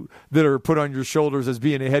that are put on your shoulders as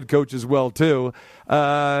being a head coach as well too.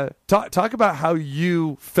 Talk about how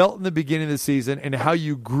you felt in the beginning of the season and how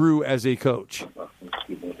you grew as a coach.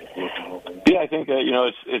 Yeah, I think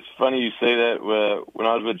it's funny you say that. When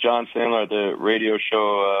I was with John Sandler at the radio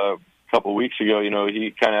show a couple weeks ago,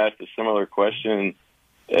 he kind of asked a similar question,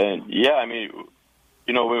 and yeah, I mean,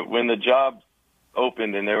 when the job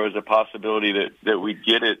opened and there was a possibility that we'd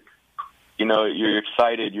get it, you're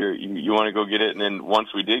excited, you want to go get it, and then once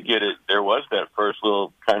we did get it, there was that first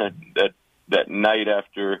little kind of that night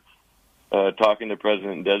after talking to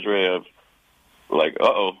President Desiree of like,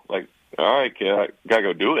 all right, kid, I gotta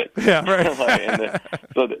go do it. Yeah, right.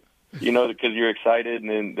 Because you're excited,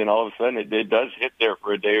 and then all of a sudden it does hit there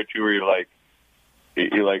for a day or two where you're like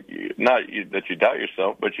not that you doubt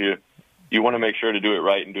yourself, but you want to make sure to do it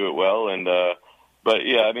right and do it well. And but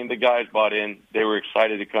yeah, I mean, the guys bought in. They were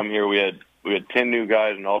excited to come here. We had 10 new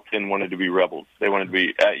guys, and all 10 wanted to be Rebels. They wanted to be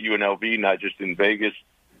at UNLV, not just in Vegas.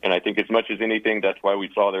 And I think as much as anything, that's why we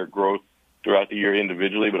saw their growth throughout the year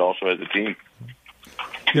individually, but also as a team.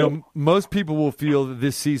 Most people will feel that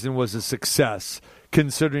this season was a success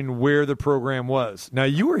considering where the program was. Now,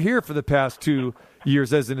 you were here for the past 2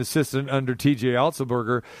 years as an assistant under TJ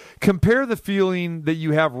Otzelberger. Compare the feeling that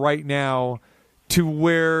you have right now to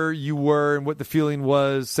where you were and what the feeling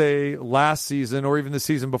was, say, last season or even the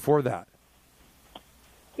season before that.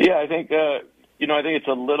 Yeah, I think I think it's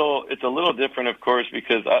a little different, of course,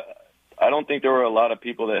 because I don't think there were a lot of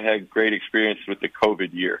people that had great experience with the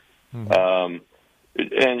COVID year. Mm-hmm.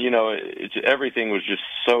 And everything was just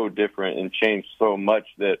so different and changed so much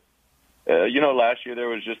that last year there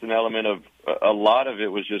was just an element of a lot of it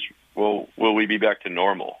was just, well, will we be back to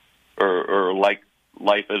normal or like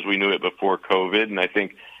life as we knew it before COVID? And I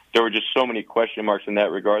think there were just so many question marks in that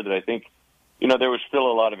regard that I think there was still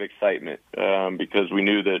a lot of excitement because we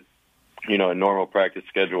knew that a normal practice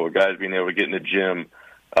schedule, guys being able to get in the gym,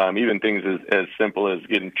 even things as simple as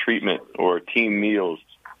getting treatment or team meals.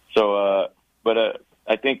 So. But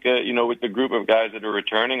I think with the group of guys that are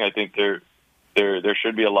returning, I think there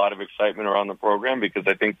should be a lot of excitement around the program because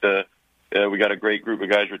I think we got a great group of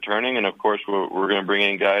guys returning, and of course we're going to bring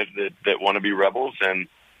in guys that want to be Rebels, and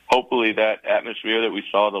hopefully that atmosphere that we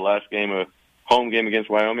saw the last home game against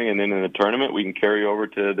Wyoming, and then in the tournament, we can carry over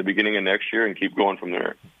to the beginning of next year and keep going from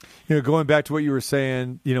there. Going back to what you were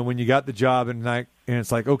saying, when you got the job and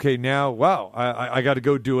it's like, okay, now, wow, I got to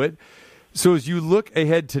go do it. So as you look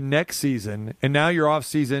ahead to next season, and now your off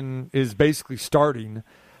season is basically starting,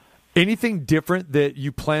 anything different that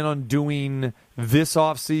you plan on doing this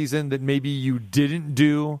off season that maybe you didn't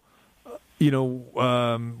do,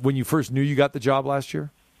 when you first knew you got the job last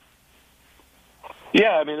year?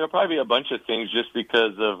 Yeah, I mean, there'll probably be a bunch of things just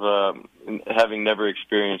because of having never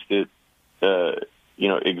experienced it,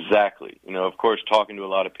 exactly. Of course, talking to a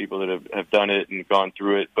lot of people that have done it and gone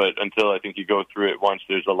through it, but until I think you go through it once,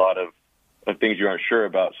 there's a lot of things you aren't sure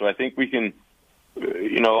about. So I think we can,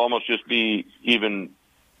 almost just be even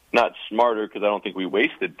not smarter because I don't think we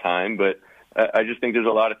wasted time, but I just think there's a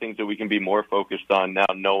lot of things that we can be more focused on now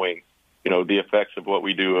knowing, the effects of what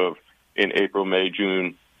we do in April, May,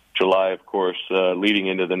 June, July, of course, leading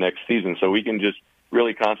into the next season. So we can just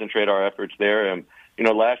really concentrate our efforts there. And,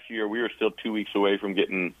 last year we were still 2 weeks away from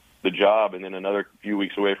getting the job and then another few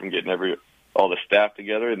weeks away from getting all the staff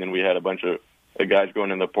together. And then we had a bunch of guys going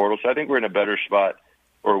in the portal. So I think we're in a better spot,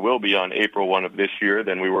 or will be on April 1 of this year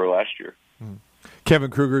than we were last year. Kevin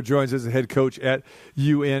Kruger joins as the head coach at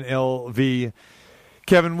UNLV.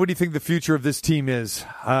 Kevin, what do you think the future of this team is?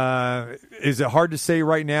 Is it hard to say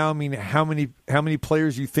right now? I mean, how many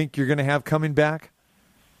players you think you're going to have coming back?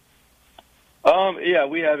 Yeah,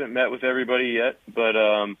 we haven't met with everybody yet, but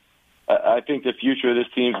I think the future of this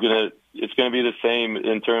team is going to be the same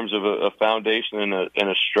in terms of a foundation and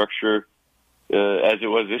a structure as it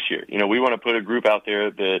was this year. We want to put a group out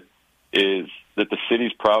there that the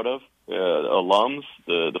city's proud of, alums,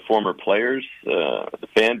 the former players, the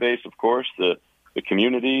fan base, of course, the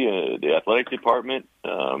community, the athletic department,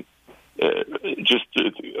 just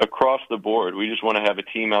across the board. We just want to have a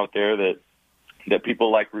team out there that that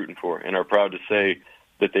people like rooting for and are proud to say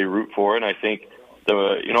that they root for. And I think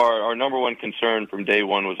our number one concern from day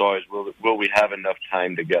one was always, will we have enough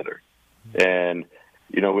time together? And,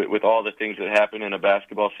 with all the things that happen in a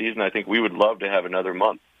basketball season, I think we would love to have another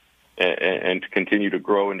month and to continue to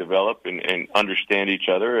grow and develop and understand each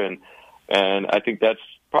other. And I think that's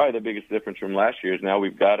probably the biggest difference from last year is now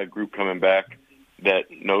we've got a group coming back that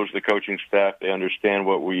knows the coaching staff. They understand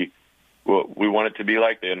what we want it to be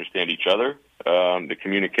like. They understand each other. The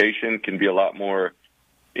communication can be a lot more,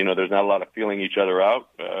 there's not a lot of feeling each other out.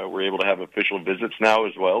 We're able to have official visits now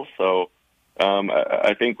as well. So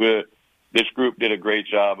I think this group did a great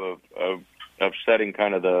job of setting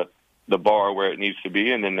kind of the bar where it needs to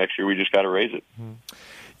be, and then next year we just got to raise it.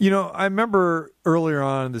 I remember earlier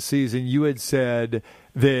on in the season you had said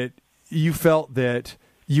that you felt that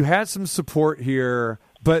you had some support here,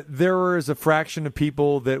 but there was a fraction of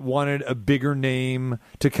people that wanted a bigger name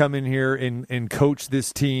to come in here and coach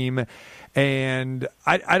this team. And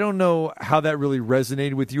I don't know how that really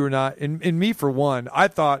resonated with you or not. And me, for one, I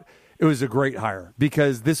thought it was a great hire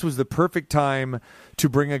because this was the perfect time to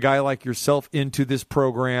bring a guy like yourself into this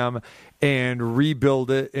program and rebuild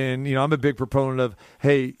it. And, I'm a big proponent of,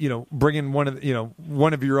 hey, bringing one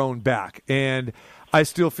of your own back. And I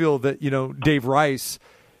still feel that, Dave Rice,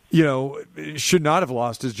 should not have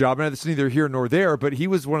lost his job. And it's neither here nor there, but he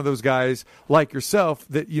was one of those guys like yourself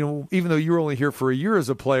that, even though you were only here for a year as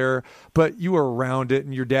a player, but you were around it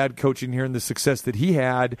and your dad coaching here and the success that he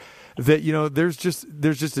had, that, there's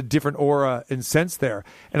just a different aura and sense there.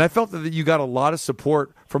 And I felt that you got a lot of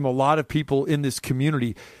support from a lot of people in this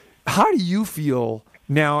community. How do you feel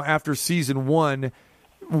now after season one?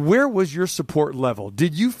 Where was your support level?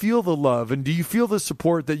 Did you feel the love, and do you feel the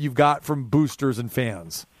support that you've got from boosters and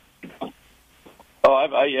fans? Oh,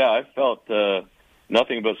 I felt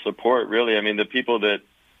nothing but support, really. I mean, the people that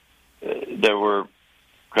were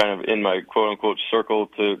kind of in my quote-unquote circle,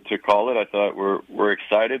 to call it, I thought were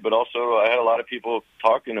excited, but also I had a lot of people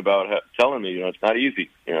talking about, telling me, it's not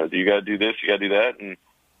easy. You got to do this, you got to do that, and,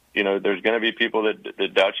 there's going to be people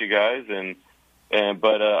that doubt you guys,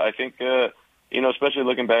 but I think, especially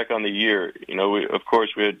looking back on the year, of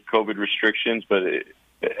course we had COVID restrictions, but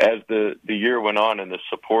as the year went on and the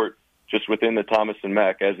support just within the Thomas and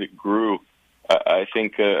Mack, as it grew, I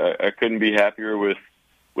think I couldn't be happier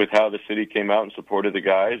with how the city came out and supported the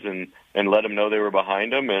guys and let them know they were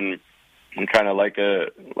behind them. And kind of like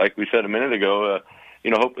we said a minute ago,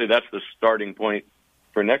 hopefully that's the starting point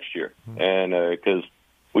for next year. And because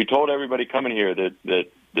we told everybody coming here that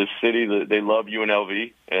this city, they love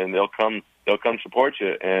UNLV and they'll come support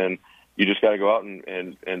you. And you just got to go out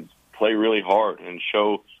and play really hard and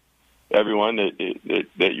show everyone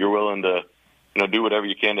that you're willing to, do whatever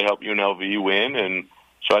you can to help UNLV win. And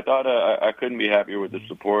so I thought I couldn't be happier with the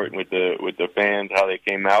support and with the fans, how they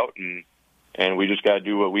came out, and we just got to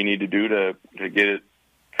do what we need to do to get it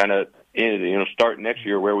kind of start next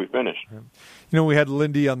year where we finish. We had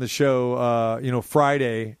Lindy on the show,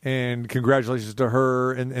 Friday, and congratulations to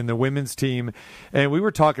her and the women's team. And we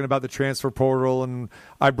were talking about the transfer portal, and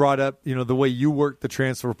I brought up, the way you work the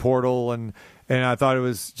transfer portal, and I thought it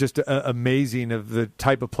was just amazing of the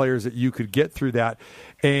type of players that you could get through that.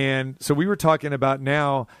 And so we were talking about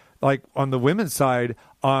now, like on the women's side,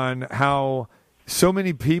 on how so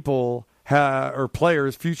many people or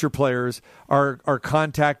players, future players, are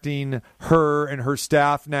contacting her and her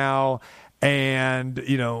staff now, and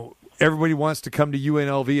everybody wants to come to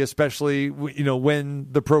UNLV, especially when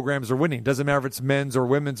the programs are winning. Doesn't matter if it's men's or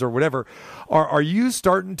women's or whatever. Are you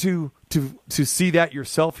starting to see that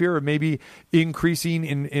yourself here, or maybe increasing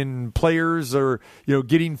in players, or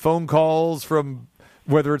getting phone calls from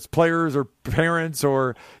whether it's players or parents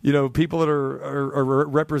or people that are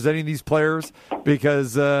representing these players,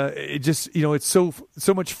 because it just it's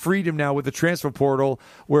so much freedom now with the transfer portal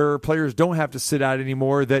where players don't have to sit out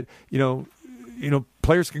anymore, that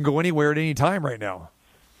players can go anywhere at any time right now.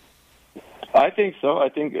 I think so. I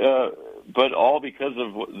think, but all because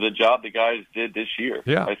of the job the guys did this year.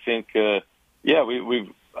 Yeah. I think,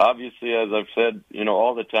 we've obviously, as I've said,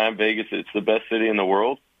 all the time, Vegas, it's the best city in the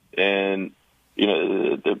world, and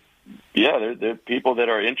there are people that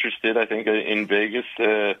are interested, I think, in Vegas,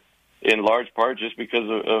 in large part just because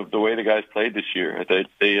of the way the guys played this year.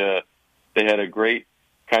 They had a great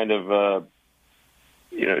kind of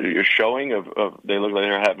you're showing of they look like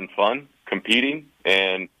they're having fun competing,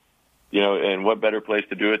 and and what better place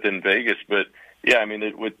to do it than Vegas. But yeah, I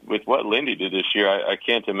mean, with what Lindy did this year, I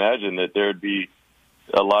can't imagine that there'd be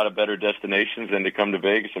a lot of better destinations than to come to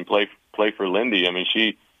Vegas and play for Lindy. I mean,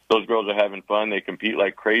 those girls are having fun. They compete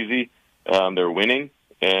like crazy. They're winning,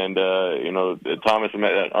 And, Thomas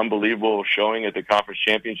made an unbelievable showing at the conference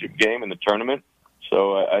championship game in the tournament.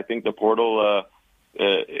 So I think the portal,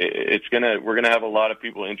 we're going to have a lot of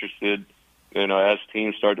people interested, as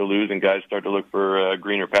teams start to lose and guys start to look for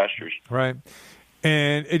greener pastures. Right.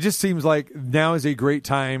 And it just seems like now is a great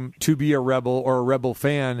time to be a Rebel or a Rebel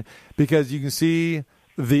fan, because you can see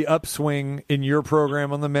the upswing in your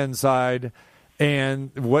program on the men's side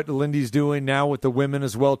and what Lindy's doing now with the women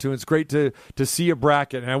as well, too. It's great to see a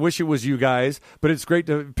bracket, and I wish it was you guys, but it's great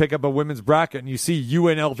to pick up a women's bracket, and you see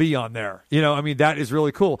UNLV on there. That is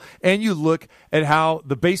really cool. And you look at how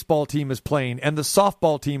the baseball team is playing and the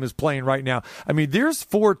softball team is playing right now. There's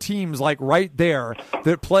 4 teams like right there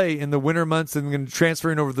that play in the winter months and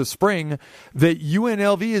transferring over the spring, that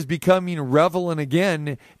UNLV is becoming relevant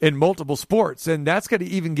again in multiple sports, and that's going to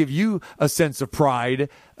even give you a sense of pride,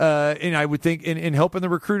 and I would think in helping the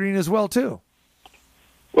recruiting as well, too.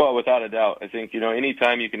 Well, without a doubt. I think,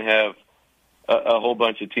 anytime you can have a whole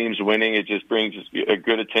bunch of teams winning, it just brings a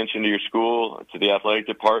good attention to your school, to the athletic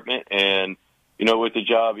department. And, with the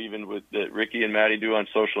job, even with that Ricky and Maddie do on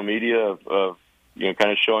social media of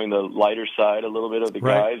kind of showing the lighter side a little bit of the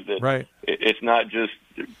guys, that it's not just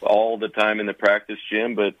all the time in the practice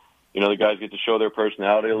gym, but, the guys get to show their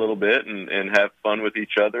personality a little bit and have fun with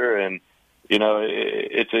each other. And,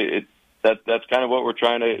 that's kind of what we're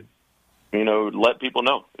trying to, let people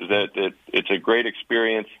know, is that it's a great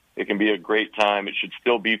experience. It can be a great time. It should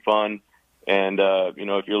still be fun. And,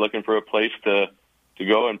 if you're looking for a place to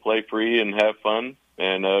go and play free and have fun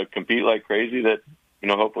and compete like crazy, that,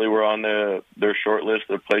 hopefully we're on their short list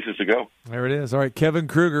of places to go. There it is. All right, Kevin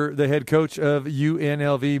Kruger, the head coach of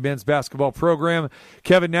UNLV men's basketball program.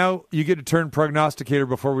 Kevin, now you get to turn prognosticator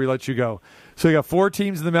before we let you go. So you got 4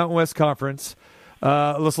 teams in the Mountain West Conference.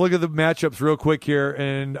 Let's look at the matchups real quick here,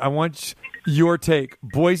 and I want your take.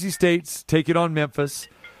 Boise State's taking on Memphis.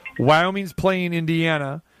 Wyoming's playing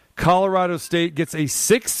Indiana. Colorado State gets a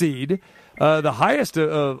 6 seed, the highest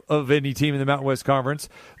of any team in the Mountain West Conference.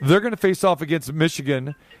 They're going to face off against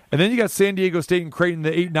Michigan. And then you got San Diego State and Creighton,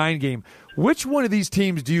 the 8-9 game. Which one of these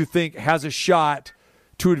teams do you think has a shot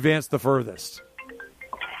to advance the furthest?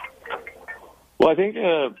 Well, I think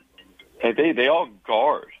they all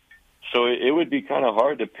guard. So it would be kind of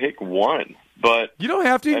hard to pick one, but you don't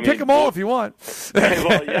have to. You can pick them all if you want.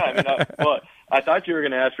 Well, yeah. I thought you were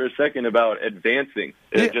going to ask for a second about advancing,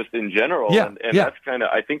 just in general, and that's kind of.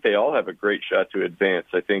 I think they all have a great shot to advance.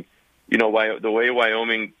 I think, the way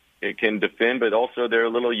Wyoming can defend, but also they're a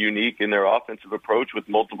little unique in their offensive approach with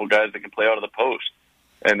multiple guys that can play out of the post.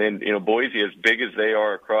 And then Boise, as big as they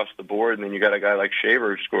are across the board, and then you got a guy like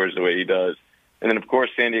Shaver who scores the way he does, and then of course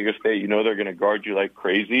San Diego State. They're going to guard you like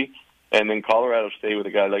crazy. And then Colorado State with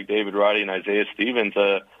a guy like David Roddy and Isaiah Stevens,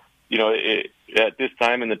 at this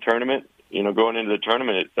time in the tournament, going into the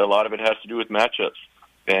tournament, a lot of it has to do with matchups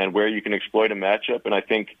and where you can exploit a matchup. And I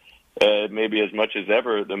think maybe as much as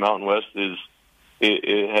ever, the Mountain West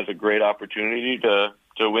it has a great opportunity to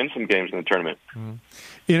win some games in the tournament. Mm-hmm.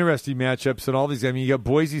 Interesting matchups and all these. You got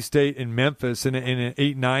Boise State and Memphis in an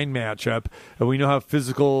 8-9 matchup. And we know how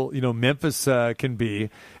physical, Memphis can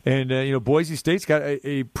be. And, Boise State's got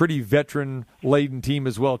a pretty veteran-laden team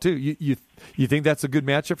as well, too. You think that's a good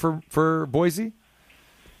matchup for Boise?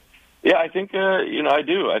 Yeah, I think, I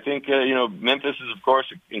do. I think, Memphis is, of course,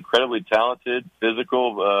 incredibly talented,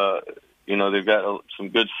 physical. They've got some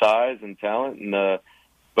good size and talent.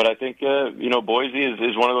 But I think, Boise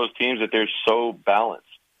is one of those teams that they're so balanced.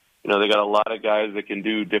 They got a lot of guys that can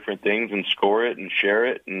do different things and score it and share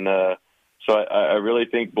it. And so I really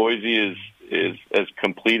think Boise is as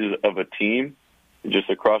complete of a team just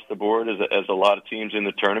across the board as a lot of teams in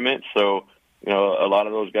the tournament. So, a lot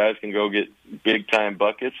of those guys can go get big-time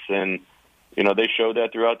buckets. And, they showed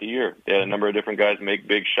that throughout the year. They had a number of different guys make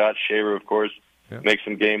big shots. Shaver, of course, make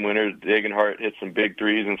some game winners. Degenhart hit some big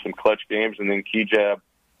threes in some clutch games. And then Kejab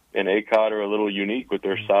and Acott are a little unique with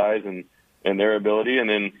their size and their ability. And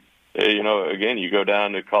then, again, you go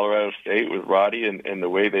down to Colorado State with Roddy and the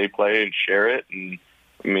way they play and share it. And,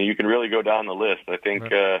 you can really go down the list. I think,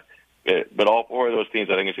 but all 4 of those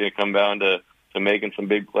teams, I think it's going to come down to making some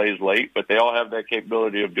big plays late, but they all have that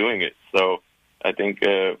capability of doing it. So I think,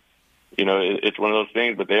 it's one of those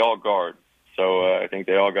things, but they all guard. So I think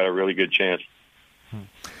they all got a really good chance.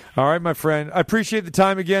 All right, my friend. I appreciate the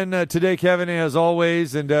time again today, Kevin, as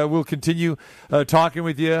always, and we'll continue talking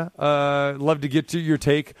with you. Love to get to your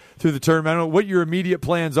take through the tournament. I don't know what your immediate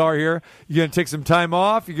plans are here. You going to take some time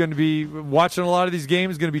off? You're going to be watching a lot of these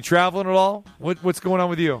games? Going to be traveling at all? What's going on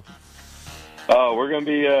with you? Oh, we're going to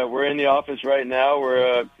be we're in the office right now.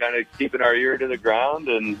 We're kind of keeping our ear to the ground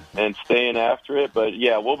and staying after it. But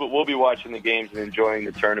yeah, we'll be watching the games and enjoying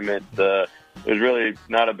the tournament. There's really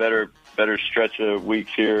not a better stretch of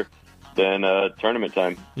weeks here than tournament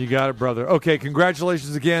time. You got it, brother. Okay,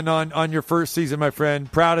 congratulations again on your first season, my friend.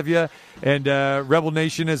 Proud of you, and Rebel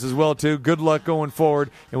Nation is as well too. Good luck going forward,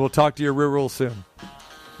 and we'll talk to you real soon.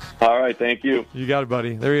 All right, thank you. You got it,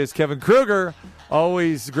 buddy. There he is, Kevin Kruger,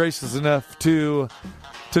 always gracious enough to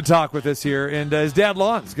talk with us here. And his dad,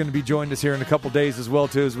 Lon, is going to be joining us here in a couple days as well,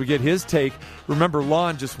 too, as we get his take. Remember,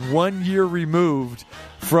 Lon just 1 year removed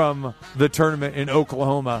from the tournament in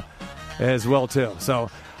Oklahoma as well, too.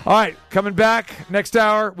 So, all right, coming back next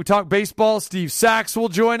hour, we talk baseball. Steve Sachs will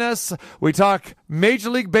join us. We talk Major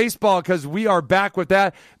League Baseball because we are back with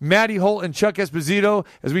that. Matty Holt and Chuck Esposito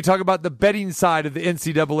as we talk about the betting side of the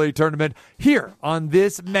NCAA tournament here on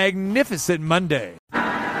this magnificent Monday.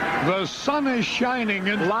 The sun is shining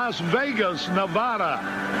in Las Vegas, Nevada.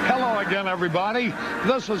 Hello again, everybody.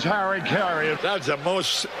 This is Harry Carey. That's the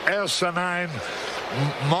most asinine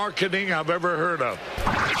marketing I've ever heard of.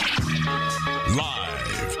 Live.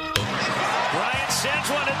 Bryant sends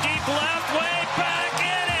one to deep left, way back.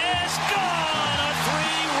 It is gone. A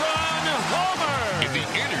 3-run homer. In the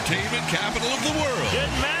entertainment capital of the world.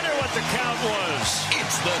 Didn't matter what the count was.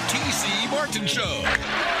 It's the T.C. Martin Show.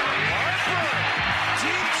 Harper,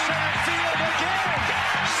 deep center field again.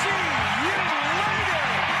 See you later.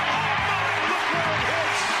 Oh my, look where it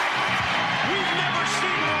hits. We've never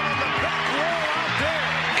seen one on the back wall out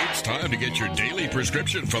there. It's time to get your daily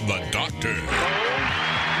prescription from the doctor.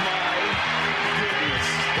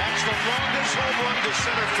 That's the longest home run to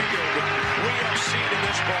center field we have seen in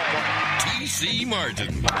this ballpark. T.C.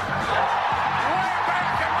 Martin. Way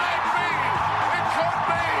back it might be. It could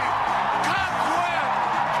be. Cubs win.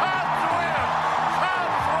 Cubs win.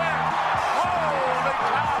 Cubs win. Holy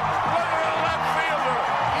cow. Look at the left fielder.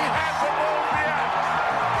 He hasn't moved yet.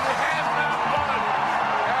 He has not won.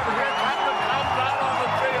 And here come the Cubs out on the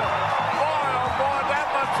field. Boy, oh boy, that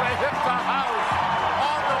must have hit the house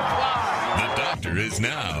on the fly. The doctor is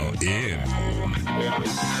now in.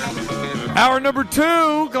 Hour number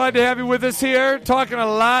 2. Glad to have you with us here. Talking a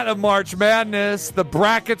lot of March Madness. The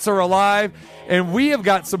brackets are alive, and we have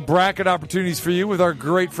got some bracket opportunities for you with our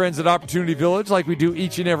great friends at Opportunity Village like we do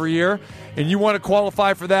each and every year. And you want to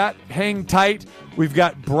qualify for that? Hang tight. We've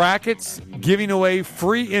got brackets giving away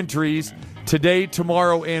free entries today,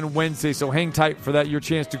 tomorrow, and Wednesday. So hang tight for that. Your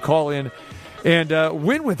chance to call in and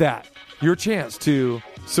win with that. Your chance to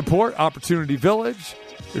support Opportunity Village,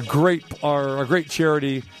 our great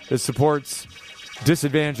charity that supports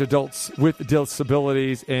disadvantaged adults with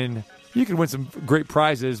disabilities, and you can win some great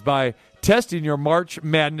prizes by testing your March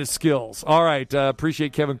Madness skills. All right,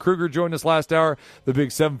 appreciate Kevin Kruger joining us last hour, the big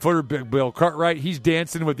 7-footer, Big Bill Cartwright. He's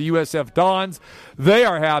dancing with the USF Dons. They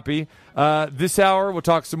are happy. This hour, we'll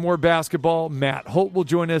talk some more basketball. Matt Holt will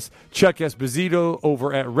join us. Chuck Esposito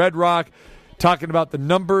over at Red Rock, talking about the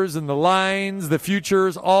numbers and the lines, the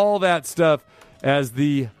futures, all that stuff, as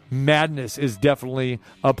the madness is definitely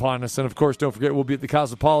upon us. And, of course, don't forget, we'll be at the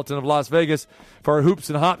Cosmopolitan of Las Vegas for our Hoops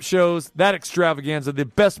and Hop shows. That extravaganza, the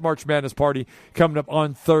best March Madness party, coming up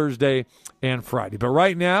on Thursday and Friday. But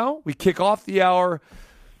right now, we kick off the hour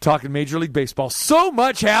talking Major League Baseball. So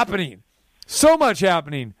much happening.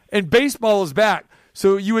 And baseball is back.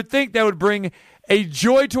 So you would think that would bring a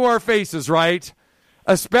joy to our faces, right?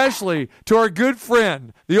 Especially to our good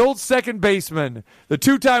friend, the old second baseman, the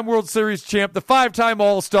 2-time World Series champ, the 5-time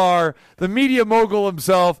All-Star, the media mogul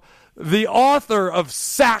himself, the author of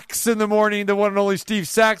Sachs in the Morning, the one and only Steve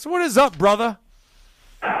Sachs. What is up, brother?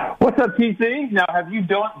 What's up, TC? Now, have you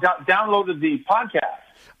downloaded the podcast?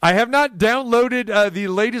 I have not downloaded the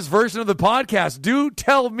latest version of the podcast. Do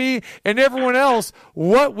tell me and everyone else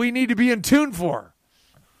what we need to be in tune for.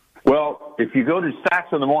 Well, if you go to Sachs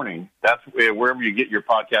in the Morning, that's wherever you get your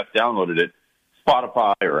podcast downloaded at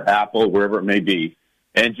Spotify or Apple, wherever it may be,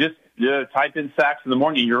 and just type in Sachs in the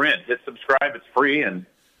Morning, you're in. Hit subscribe. It's free, and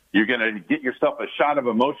you're going to get yourself a shot of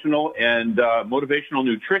emotional and motivational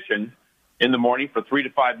nutrition in the morning for 3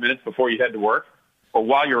 to 5 minutes before you head to work or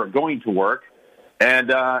while you're going to work. And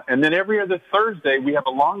then every other Thursday, we have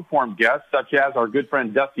a long-form guest, such as our good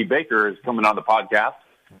friend Dusty Baker is coming on the podcast.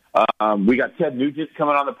 We got Ted Nugent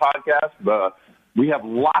coming on the podcast. But we have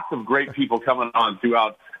lots of great people coming on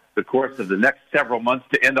throughout the course of the next several months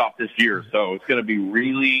to end off this year. So it's going to be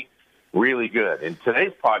really, really good. In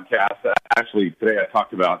today's podcast, actually today I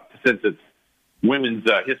talked about, since it's Women's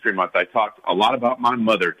History Month, I talked a lot about my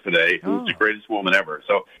mother today, who's the greatest woman ever.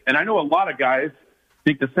 So, and I know a lot of guys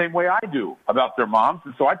think the same way I do about their moms,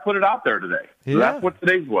 and so I put it out there today. So that's what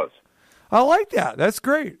today's was. I like that. That's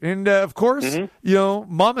great. And, of course,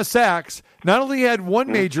 Mama Sachs not only had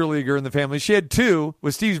one major leaguer in the family, she had two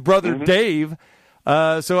with Steve's brother, Dave.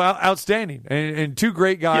 So outstanding. And two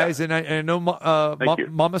great guys. And I know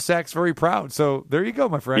Mama Sachs very proud. So there you go,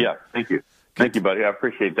 my friend. Yeah, thank you. Thank you, buddy. I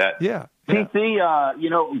appreciate that. Yeah.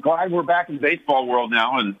 TC, glad we're back in the baseball world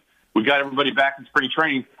now, and we got everybody back in spring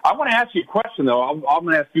training. I want to ask you a question, though. I'm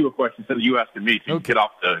going to ask you a question instead of you asking me. So get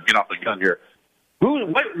off the gun here.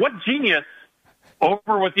 What genius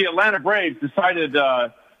over with the Atlanta Braves decided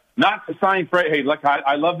not to sign Freddie? Hey, look,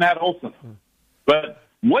 I love Matt Olson, but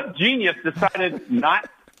what genius decided not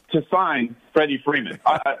to sign Freddie Freeman?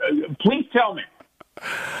 Please tell me.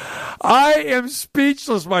 I am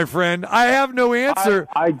speechless, my friend. I have no answer.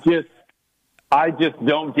 I just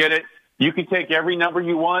don't get it. You can take every number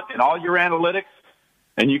you want and all your analytics,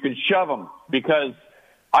 and you can shove them, because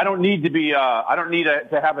I don't need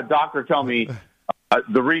to have a doctor tell me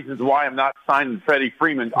the reasons why I'm not signing Freddie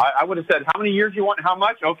Freeman. I would have said, how many years you want, how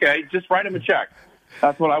much? Okay, just write him a check.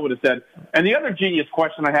 That's what I would have said. And the other genius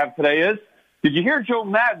question I have today is, did you hear Joe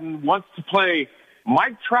Madden wants to play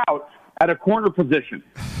Mike Trout at a corner position?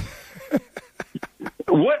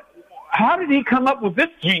 How did he come up with this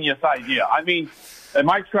genius idea? I mean,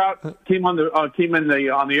 Mike Trout came on the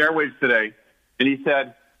airwaves today, and he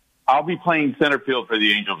said, "I'll be playing center field for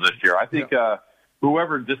the Angels this year." I think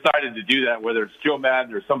whoever decided to do that, whether it's Joe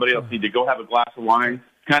Madden or somebody else, need to go have a glass of wine,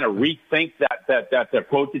 kind of rethink that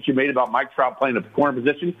quote that you made about Mike Trout playing a corner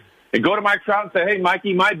position, and go to Mike Trout and say, "Hey,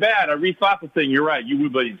 Mikey, my bad. I rethought the thing. You're right. You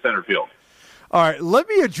would play in center field." All right, let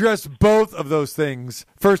me address both of those things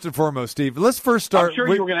first and foremost, Steve. Let's first start. I'm sure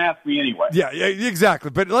you were going to ask me anyway. Yeah, exactly.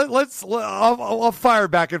 But I'll fire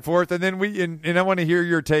back and forth, and then and I want to hear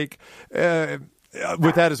your take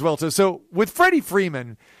with that as well. So with Freddie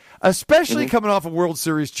Freeman, especially coming off a World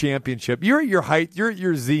Series championship, you're at your height, you're at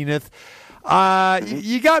your zenith.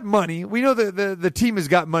 You got money. We know the team has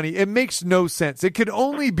got money. It makes no sense. It could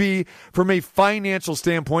only be from a financial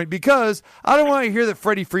standpoint, because I don't want to hear that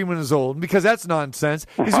Freddie Freeman is old, because that's nonsense.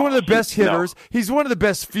 He's one of the best hitters. No. He's one of the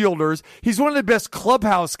best fielders. He's one of the best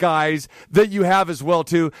clubhouse guys that you have as well,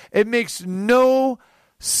 too. It makes no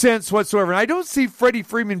sense whatsoever. And I don't see Freddie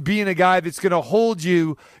Freeman being a guy that's going to hold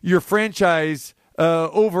your franchise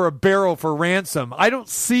over a barrel for ransom. I don't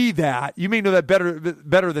see that. You may know that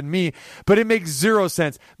better than me, but it makes zero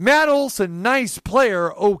sense. Matt Olson, nice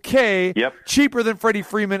player, okay. Yep. Cheaper than Freddie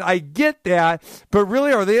Freeman. I get that, but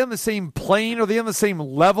really, are they on the same plane? Are they on the same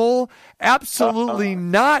level? Absolutely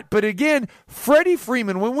not. But again, Freddie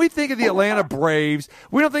Freeman, when we think of the Atlanta Braves,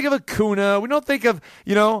 we don't think of Acuna. We don't think of,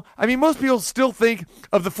 most people still think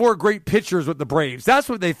of the four great pitchers with the Braves. That's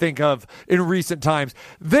what they think of in recent times.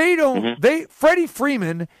 They don't, Freddie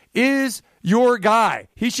Freeman is your guy.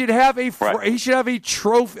 He should have a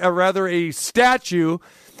trophy, or rather a statue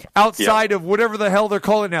outside of whatever the hell they're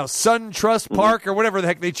calling it now, SunTrust Park or whatever the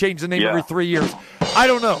heck they change the name every 3 years. I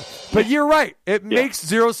don't know, but you're right. It makes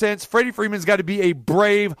zero sense. Freddie Freeman's got to be a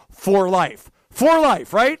Brave for life. For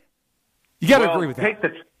life, right? You got to agree with that.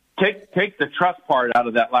 Take the trust part out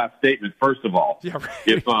of that last statement. First of all,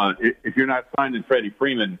 if you're not signing Freddie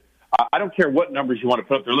Freeman, I don't care what numbers you want to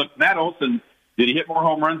put up there. Look, Matt Olson. Did he hit more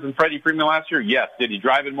home runs than Freddie Freeman last year? Yes. Did he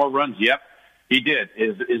drive in more runs? Yep, he did.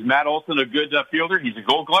 Is Matt Olson a good fielder? He's a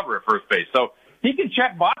Gold Glover at first base, so he can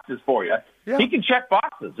check boxes for you. Yeah. He can check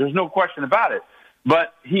boxes. There's no question about it.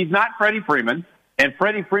 But he's not Freddie Freeman, and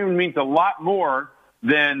Freddie Freeman means a lot more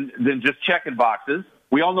than just checking boxes.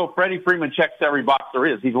 We all know Freddie Freeman checks every box there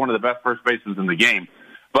is. He's one of the best first basemen in the game.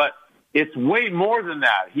 But it's way more than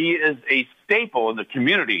that. He is a staple in the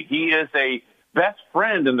community. He is a best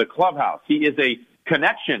friend in the clubhouse. He is a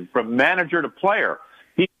connection from manager to player.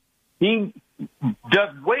 He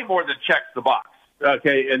does way more than checks the box.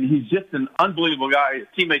 Okay, and he's just an unbelievable guy. His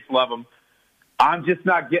teammates love him. I'm just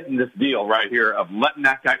not getting this deal right here of letting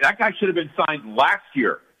that guy should have been signed last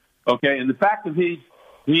year. Okay, and the fact that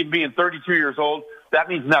he being 32 years old, that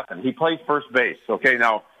means nothing. He plays first base. Okay,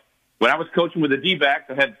 now when I was coaching with the D-backs,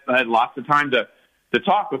 I had lots of time to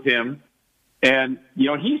talk with him. And, he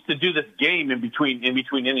used to do this game in between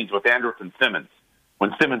innings with Andrelton Simmons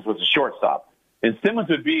when Simmons was a shortstop. And Simmons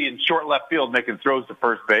would be in short left field making throws to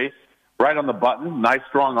first base, right on the button, nice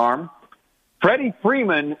strong arm. Freddie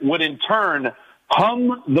Freeman would in turn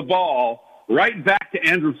hum the ball right back to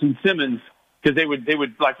Andrelton Simmons, because they would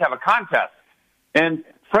have a contest. And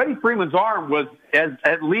Freddie Freeman's arm was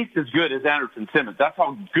at least as good as Andrelton Simmons. That's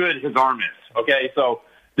how good his arm is. Okay, so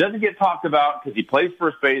doesn't get talked about because he plays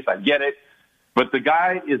first base. I get it. But the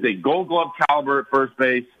guy is a Gold Glove caliber at first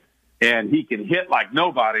base, and he can hit like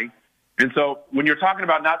nobody. And so when you're talking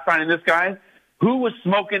about not signing this guy, Who was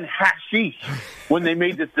smoking hashish when they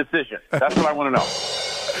made this decision? That's what I want to know.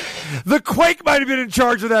 The Quake might have been in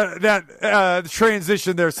charge of that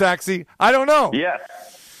transition there, Saxy. I don't know. Yes.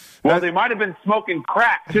 Well, they might have been smoking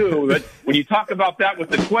crack, too. But when you talk about that with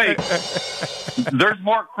the Quake, there's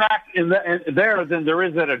more crack in there than there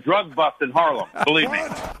is at a drug bust in Harlem. Believe me.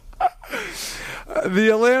 The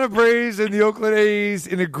Atlanta Braves and the Oakland A's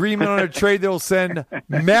in agreement on a trade that will send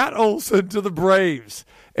Matt Olson to the Braves.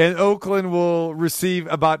 And Oakland will receive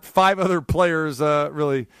about 5 other players,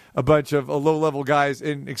 really a bunch of low-level guys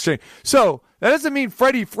in exchange. So that doesn't mean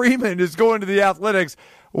Freddie Freeman is going to the Athletics.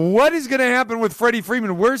 What is going to happen with Freddie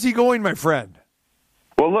Freeman? Where's he going, my friend?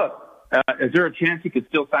 Well, look, is there a chance he could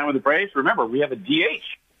still sign with the Braves? Remember, we have a DH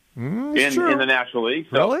in the National League.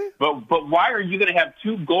 So, really? But why are you going to have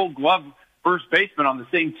 2 Gold Glove first basemen on the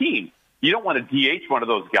same team? You don't want to DH one of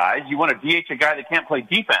those guys. You want to DH a guy that can't play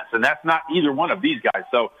defense, and that's not either one of these guys.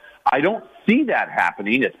 So I don't see that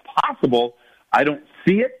happening. It's possible. I don't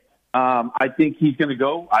see it. I think he's going to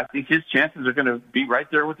go. I think his chances are going to be right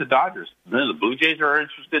there with the Dodgers. The Blue Jays are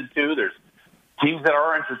interested, too. There's teams that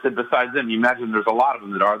are interested besides them. You imagine there's a lot of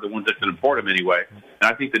them that are the ones that can afford him anyway. And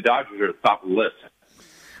I think the Dodgers are at the top of the list.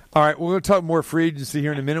 All right, we're going to talk more free agency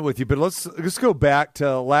here in a minute with you, but let's go back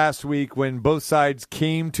to last week when both sides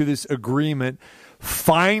came to this agreement.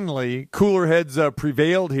 Finally, cooler heads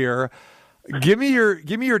prevailed here. Give me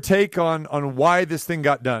your take on why this thing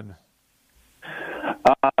got done.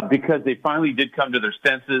 Because they finally did come to their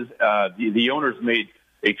senses. The owners made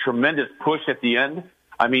a tremendous push at the end.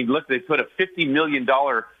 I mean, look, they put a $50 million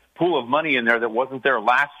pool of money in there that wasn't there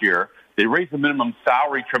last year. They raised the minimum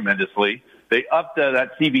salary tremendously. They upped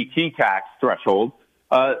that CBT tax threshold.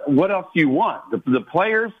 What else do you want? The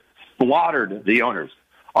players slaughtered the owners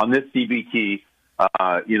on this CBT,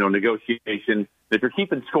 negotiation. If you're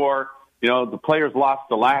keeping score, the players lost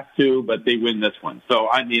the last 2, but they win this one. So,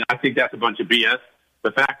 I mean, I think that's a bunch of BS.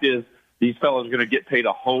 The fact is these fellows are going to get paid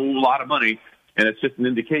a whole lot of money, and it's just an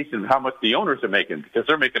indication of how much the owners are making because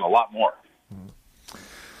they're making a lot more.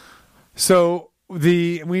 So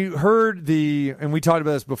we heard and we talked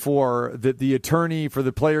about this before, that the attorney for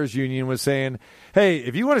the Players Union was saying, hey,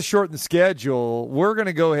 if you want to shorten the schedule, we're going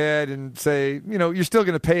to go ahead and say, you're still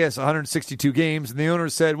going to pay us 162 games. And the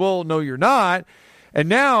owners said, well, no, you're not. And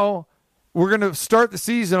now we're going to start the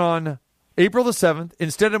season on April the 7th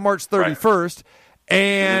instead of March 31st. Right.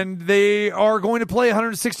 And they are going to play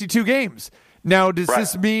 162 games. Now, does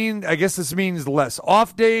this mean, I guess this means less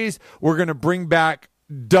off days. We're going to bring back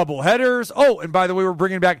doubleheaders. Oh, and by the way, we're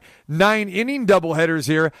bringing back 9-inning doubleheaders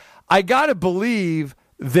here. I got to believe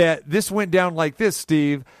that this went down like this,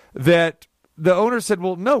 Steve, that the owner said,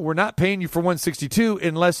 well, no, we're not paying you for 162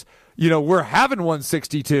 unless, we're having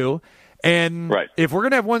 162. And if we're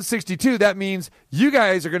going to have 162, that means you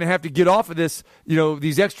guys are going to have to get off of this,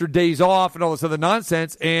 these extra days off and all this other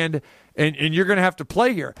nonsense, and you're going to have to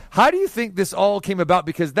play here. How do you think this all came about?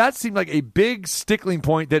 Because that seemed like a big stickling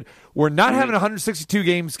point that we're not having a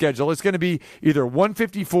 162-game schedule. It's going to be either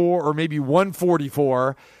 154 or maybe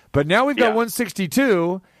 144. But now we've got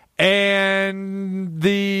 162, and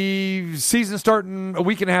the season starting a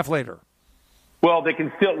week and a half later. Well, they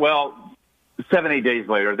can still 7-8 days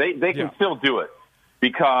later, they can still do it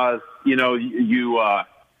because you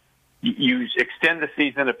extend the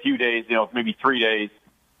season a few days, maybe 3 days.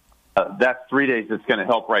 That's 3 days that's going to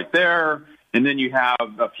help right there, and then you have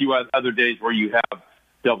a few other days where you have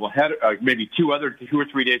double header, maybe 2 or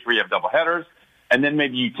 3 days where you have double headers, and then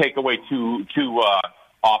maybe you take away two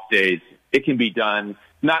off days. It can be done.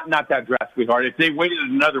 Not that drastically hard. If they waited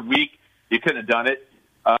another week, you couldn't have done it.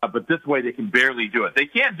 But this way they can barely do it. They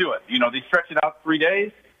can do it. They stretch it out 3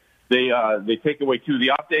 days. They take away 2 of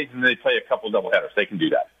the off days, and they play a couple doubleheaders. They can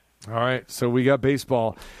do that. All right, so we got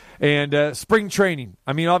baseball. And spring training.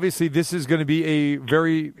 I mean, obviously this is going to be a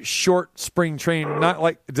very short spring training.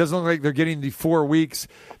 It doesn't look like they're getting the 4 weeks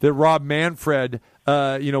that Rob Manfred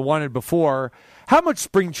wanted before. How much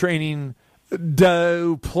spring training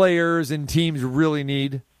do players and teams really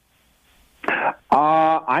need?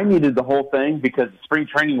 I needed the whole thing because spring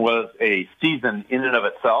training was a season in and of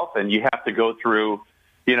itself, and you have to go through,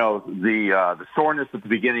 the soreness at the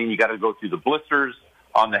beginning. You got to go through the blisters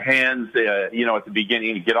on the hands, at the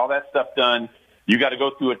beginning. You get all that stuff done. You got to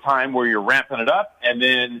go through a time where you're ramping it up, and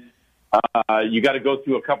then you got to go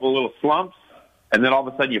through a couple of little slumps, and then all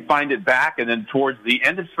of a sudden you find it back, and then towards the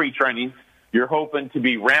end of spring training, you're hoping to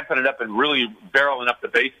be ramping it up and really barreling up the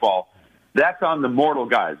baseball. That's on the mortal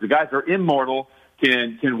guys. The guys are immortal,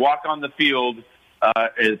 can walk on the field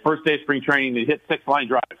first day of spring training and hit 6 line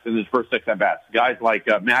drives in his first 6 at-bats. Guys like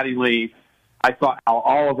Matty Lee, I saw Al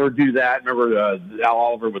Oliver do that. Remember Al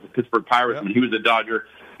Oliver with the Pittsburgh Pirates when he was a Dodger?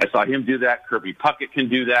 I saw him do that. Kirby Puckett can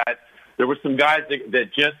do that. There were some guys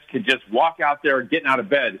that just could just walk out there getting out of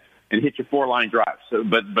bed and hit your 4-line drive. So,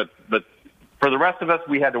 but for the rest of us,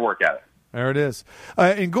 we had to work at it. There it is.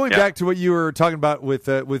 And going back to what you were talking about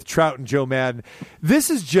with Trout and Joe Madden, this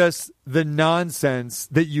is just the nonsense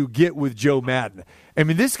that you get with Joe Madden. I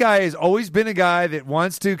mean, this guy has always been a guy that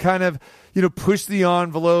wants to kind of, push the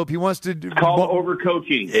envelope. He wants to It's called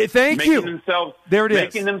overcoaching. Thank you. There it is.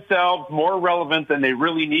 Making themselves more relevant than they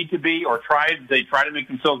really need to be, or they try to make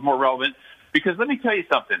themselves more relevant. Because let me tell you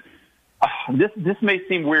something. This may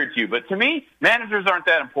seem weird to you, but to me, managers aren't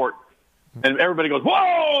that important. And everybody goes,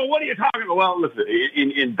 whoa, what are you talking about? Well, listen,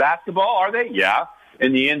 in basketball, are they? Yeah.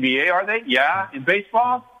 In the NBA, are they? Yeah. In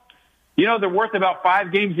baseball, they're worth about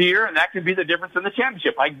 5 games a year, and that could be the difference in the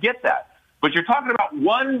championship. I get that. But you're talking about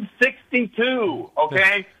 162,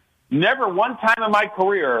 okay? Never one time in my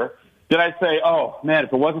career did I say, oh, man,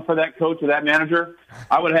 if it wasn't for that coach or that manager,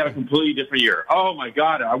 I would have had a completely different year. Oh, my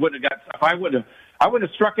God, I wouldn't have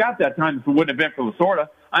struck out that time if it wouldn't have been for Lasorda.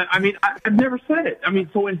 I've never said it.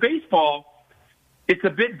 So in baseball, it's a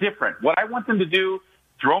bit different. What I want them to do,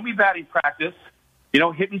 throw me batting practice,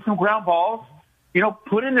 hit me some ground balls,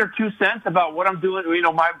 put in their 2 cents about what I'm doing,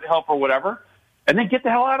 my help or whatever, and then get the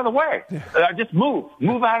hell out of the way. Just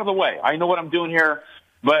move out of the way. I know what I'm doing here,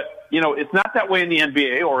 but, it's not that way in the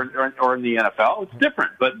NBA or in the NFL. It's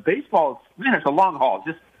different. But baseball, it's a long haul.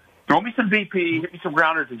 Just throw me some BP, hit me some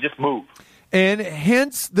grounders, and just move. And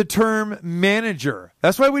hence the term manager.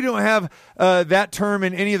 That's why we don't have that term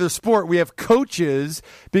in any other sport. We have coaches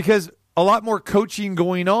because a lot more coaching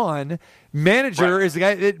going on. Manager is the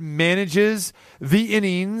guy that manages the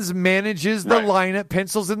innings, manages the lineup,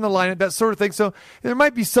 pencils in the lineup, that sort of thing. So there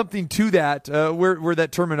might be something to that where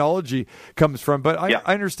that terminology comes from. But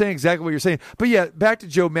I understand exactly what you're saying. But, back to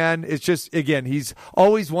Joe Madden, it's just, again, he's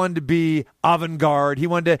always wanted to be avant-garde. He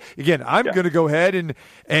wanted to, again, I'm going to go ahead and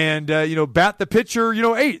bat the pitcher,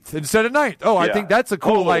 8th instead of 9th. Oh, I think that's a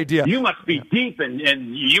cool idea. You must be deep, and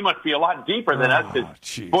you must be a lot deeper than us.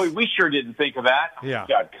 Boy, we sure didn't think of that. Yeah.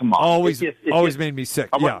 God, come on. Always made me sick.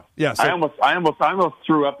 So, I almost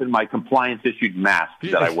threw up in my compliance issued mask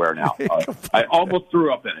that I wear now. I almost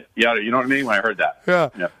threw up in it. Yeah, you know what I mean when I heard that. Yeah.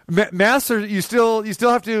 Masks are you still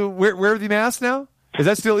have to wear the mask now? Is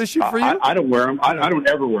that still an issue for you? I don't wear them. I don't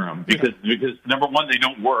ever wear them because number one, they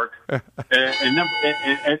don't work, and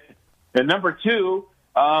number two,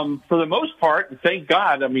 for the most part, thank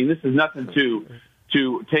God. This is nothing to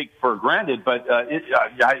take for granted, but I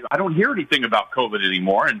don't hear anything about COVID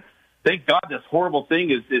anymore, and thank God this horrible thing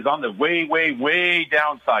is on the way, way, way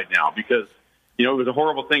downside now because, it was a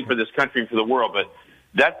horrible thing for this country and for the world. But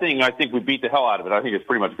that thing, I think we beat the hell out of it. I think it's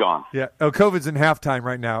pretty much gone. Yeah. Oh, COVID's in halftime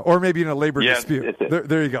right now, or maybe in a labor dispute.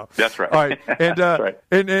 There you go. That's right. All right. And, That's right.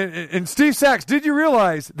 And Steve Sachs, did you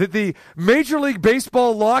realize that the Major League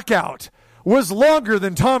Baseball lockout was longer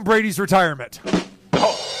than Tom Brady's retirement?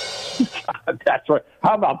 Oh, that's right.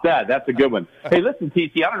 How about that? That's a good one. Hey, listen,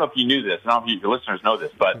 TC, I don't know if you knew this. I don't know if your listeners know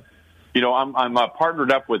this, but I'm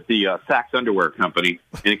partnered up with the Saks Underwear Company.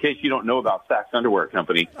 And in case you don't know about Saks Underwear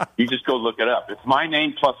Company, you just go look it up. It's my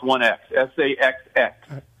name plus 1X, SAXX.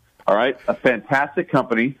 All right, a fantastic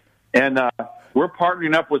company, and we're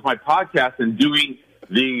partnering up with my podcast and doing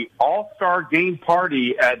the All-Star Game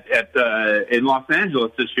party in Los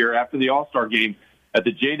Angeles this year after the All-Star Game at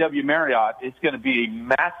the JW Marriott. It's going to be a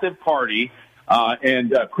massive party,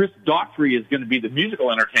 and Chris Daughtry is going to be the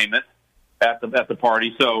musical entertainment at the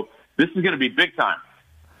party. So. This is going to be big time.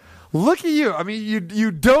 Look at you. You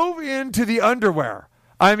dove into the underwear.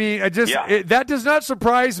 That does not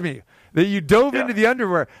surprise me that you dove into the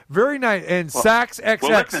underwear. Very nice. And Saks XX.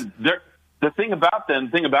 Well, listen, the thing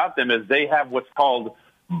about them is they have what's called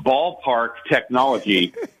ballpark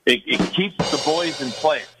technology. it keeps the boys in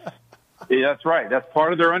place. Yeah, that's right. That's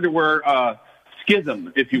part of their underwear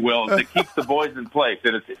schism, if you will. It keeps the boys in place.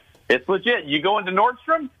 And it's legit. You go into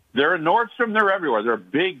Nordstrom. They're in Nordstrom. They're everywhere. They're a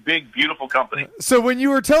big, big, beautiful company. So when you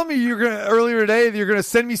were telling me earlier today that you're going to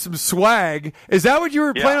send me some swag, is that what you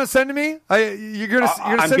were planning on sending me? You're going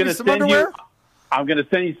to send me some underwear? I'm going to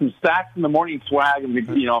send you some Saks in the Morning swag, and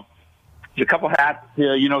a couple hats,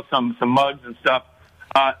 some mugs and stuff,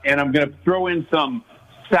 and I'm going to throw in some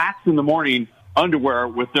Saks in the Morning underwear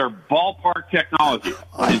with their ballpark technology.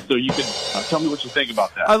 And so you can tell me what you think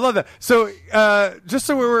about that. I love that. So just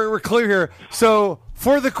so we're clear here, so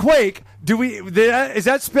for the Quake, is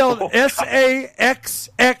that spelled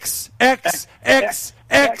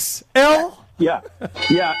SAXXXXXL? Yeah,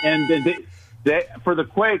 and they for the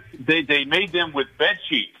Quake, they made them with bed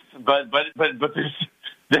sheets, but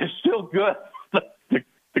they're still good.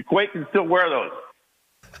 The Quake can still wear those.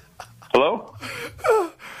 Hello?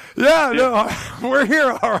 Yeah, no, we're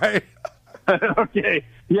here, all right. Okay.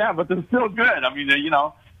 Yeah, but they're still good. I mean,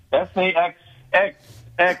 SAXXX.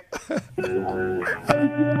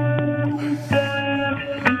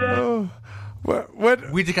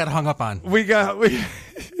 What we just got hung up on? We got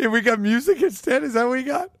music instead. Is that what we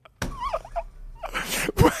got?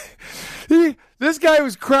 This guy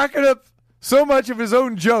was cracking up so much of his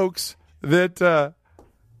own jokes that I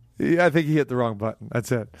think he hit the wrong button.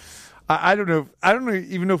 That's it. I don't know. I don't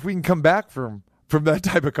even know if we can come back from that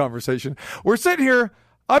type of conversation. We're sitting here.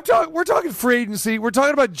 We're talking free agency. We're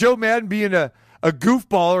talking about Joe Madden being a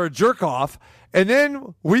goofball or a jerk off, and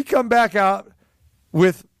then we come back out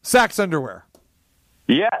with Sax underwear.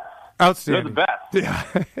 Yes, outstanding. They're the best. Yeah,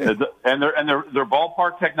 and their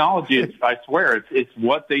ballpark technology. I swear, it's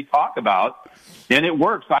what they talk about, and it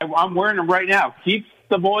works. I'm wearing them right now. Keeps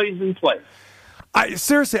the boys in place.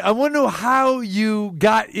 Seriously, I want to know how you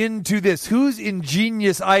got into this. Whose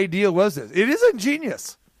ingenious idea was this? It is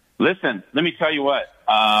ingenious. Listen, let me tell you what.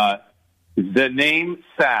 The name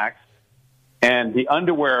Sax and the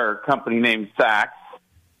underwear company named Sax,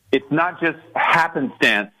 it's not just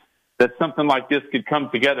happenstance that something like this could come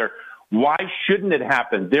together. Why shouldn't it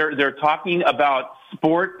happen? They're talking about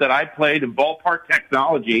sport that I played in ballpark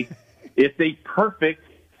technology. It's a perfect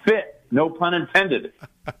fit, no pun intended.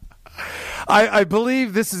 I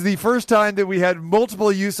believe this is the first time that we had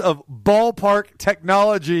multiple use of ballpark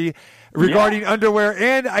technology regarding underwear,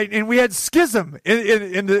 and we had schism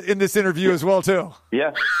in this interview as well too.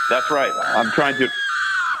 Yes, that's right. I'm trying to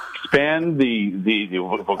expand the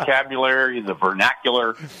vocabulary, the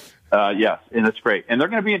vernacular. Yes, and it's great. And they're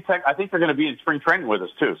going to be I think they're going to be in spring training with us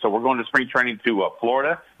too. So we're going to spring training to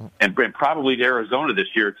Florida and probably to Arizona this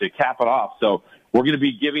year to cap it off. So we're going to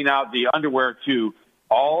be giving out the underwear to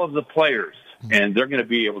all of the players, and they're going to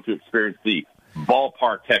be able to experience the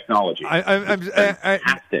ballpark technology.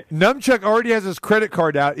 Fantastic. Numchuck already has his credit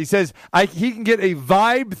card out. He says he can get a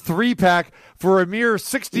Vibe 3-pack for a mere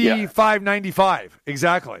 $65.95.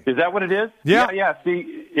 Exactly. Is that what it is? Yeah.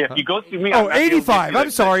 See, if you go through me, $85.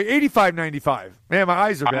 I'm sorry, $85.95. Man, my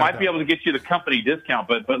eyes are bad. I might be able to get you the company discount,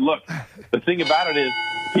 but look, the thing about it is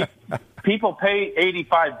people pay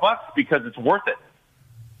 $85 because it's worth it.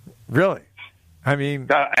 Really? I mean,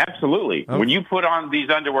 absolutely. Okay. When you put on these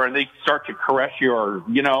underwear and they start to caress your,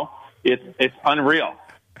 it's unreal.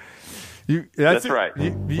 That's right.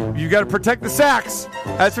 You got to protect the sacks.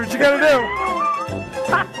 That's what you got to do.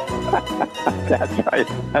 That's right.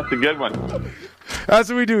 That's a good one. That's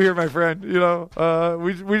what we do here, my friend.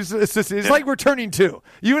 It's like we're turning two.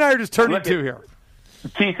 You and I are just turning two here.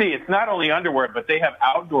 TC, it's not only underwear, but they have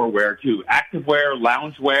outdoor wear too. Activewear,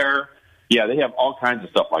 loungewear. Yeah, they have all kinds of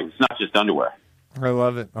stuff like it. It's not just underwear. I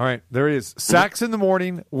love it. All right, there it is. Sax in the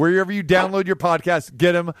Morning, wherever you download your podcast,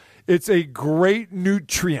 get them. It's a great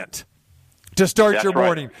nutrient to start your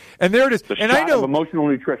morning. Right. And there it is. And I know of emotional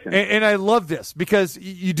nutrition. And I love this because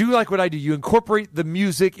you do like what I do. You incorporate the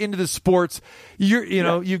music into the sports.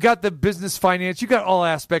 You've got the business finance. You got all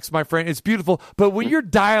aspects, my friend. It's beautiful. But when you're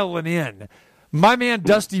dialing in, my man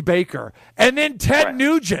Dusty Baker, and then Ted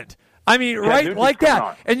Nugent. I mean, right, like that.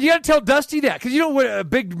 On. And you got to tell Dusty that because you know what a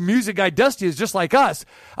big music guy Dusty is, just like us.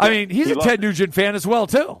 I mean, he's a Ted Nugent fan as well,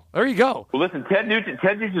 too. There you go. Well, listen, Ted Nugent's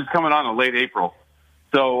coming on in late April.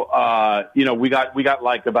 So, we got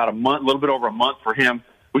like about a month, a little bit over a month for him.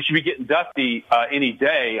 We should be getting Dusty any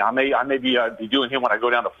day. I may be doing him when I go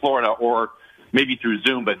down to Florida or maybe through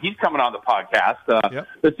Zoom, but he's coming on the podcast.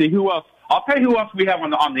 Let's see who else. I'll tell you who else we have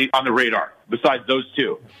on the radar besides those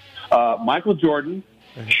two. Michael Jordan,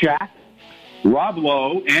 Shaq, Rob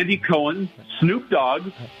Lowe, Andy Cohen, Snoop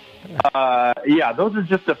Dogg. Those are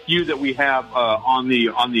just a few that we have on the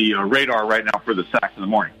radar right now for the Sax in the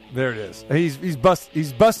Morning. There it is. He's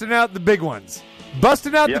busting out the big ones.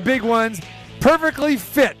 The big ones, perfectly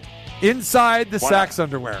fit inside the Sax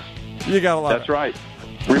underwear. You got to love it. That's right.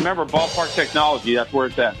 Remember, ballpark technology, that's where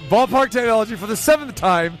it's at. Ballpark technology for the 7th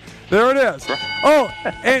time. There it is. Right. Oh,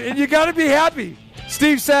 and you got to be happy,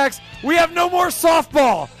 Steve Sax. We have no more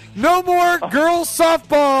softball. No more girls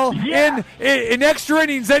softball in extra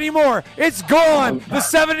innings anymore. It's gone. The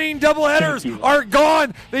 7-inning doubleheaders are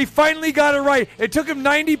gone. They finally got it right. It took them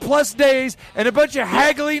 90-plus days and a bunch of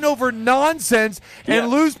haggling over nonsense and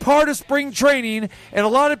lose part of spring training. And a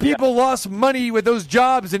lot of people lost money with those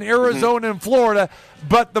jobs in Arizona and Florida,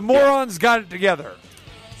 but the morons got it together.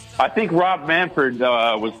 I think Rob Manfred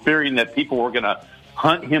was fearing that people were going to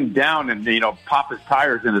hunt him down and pop his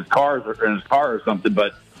tires in his car or something.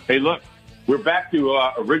 But hey, look, we're back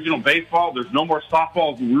to original baseball. There's no more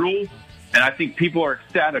softball rules. And I think people are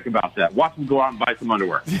ecstatic about that. Watch them go out and buy some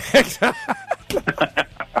underwear.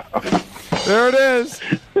 There it is.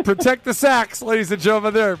 Protect the sacks, ladies and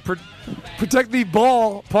gentlemen. There. Protect the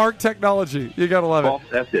ballpark technology. You got to love it.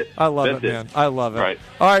 That's it. I love That's it, man. I love it. Right.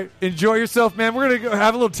 All right. Enjoy yourself, man. We're going to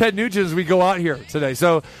have a little Ted Nugent as we go out here today.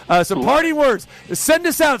 So some party words. Send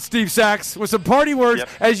us out, Steve Sachs, with some party words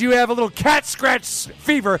as you have a little cat scratch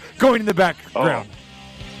fever going in the background.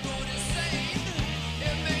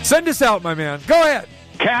 Send us out, my man. Go ahead.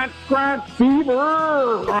 Cat scratch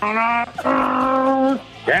fever.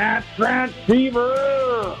 Cat scratch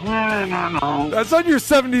fever. That's on your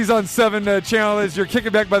 70s on 7 channel as you're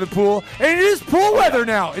kicking back by the pool. And it is pool weather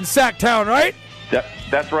now in Sacktown, right?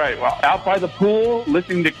 That's right. Well, out by the pool,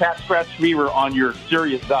 listening to Cat Scratch Fever on your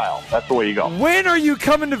Sirius dial. That's the way you go. When are you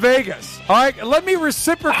coming to Vegas? All right, let me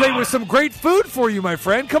reciprocate with some great food for you, my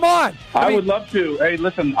friend. Come on. I would love to. Hey,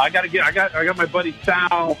 listen, I got my buddy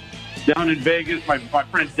Sal down in Vegas. My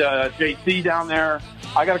friend JC down there.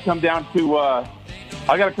 I got to come down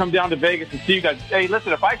to Vegas and see you guys. Hey,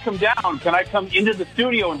 listen, if I come down, can I come into the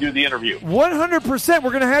studio and do the interview? 100%. We're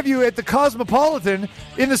going to have you at the Cosmopolitan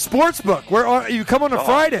in the sports book. Where you come on a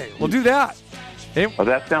Friday. We'll do that. Well,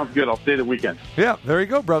 that sounds good. I'll stay the weekend. Yeah, there you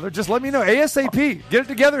go, brother. Just let me know. ASAP. Get it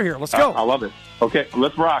together here. Let's go. I love it. Okay,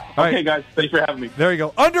 let's rock. All okay, right. guys. Thanks for having me. There you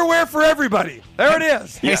go. Underwear for everybody. There it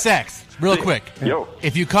is. Hey, Sax, real quick. Yo.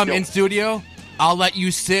 If you come in studio, I'll let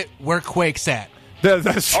you sit where Quake sat.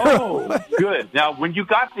 That's true. Oh, good. Now, when you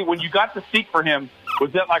got the seat for him,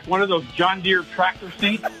 was that like one of those John Deere tractor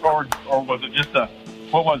seats, or was it just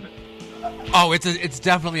what was it? Oh, it's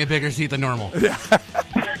definitely a bigger seat than normal.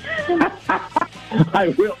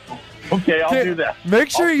 I will. Okay, I'll do that.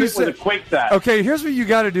 Make sure I'll you sit with a Quake sat. Okay, here's what you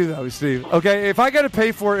got to do though, Steve. Okay, if I got to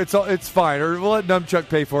pay for it, it's fine, or we'll let Numchuck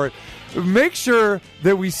pay for it. Make sure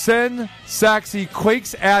that we send Saxy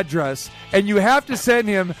Quake's address, and you have to send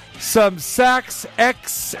him some Sax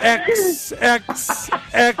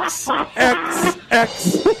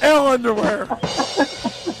XXXXXL underwear.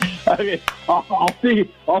 Okay, I'll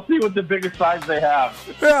see what the biggest size they have.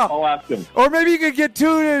 Yeah. I'll ask them. Or maybe you could get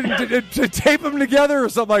two to tape them together or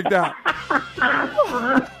something like that.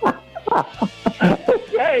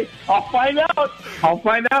 Okay, I'll find out.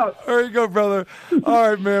 There you go, brother. All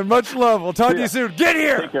right, man. Much love. We'll talk to you soon. Get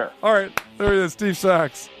here. Take care. All right. There he is, Steve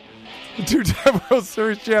Sachs. The two-time World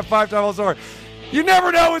Series champ, 5-time All-Star. You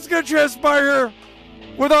never know what's going to transpire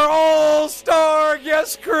with our all-star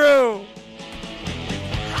guest crew.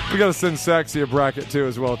 We got to send Saxy a bracket, too,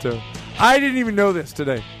 as well, too. I didn't even know this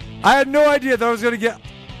today. I had no idea that I was going to get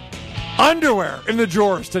underwear in the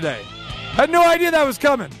drawers today. I had no idea that was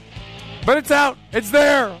coming. But it's out. It's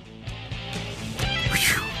there.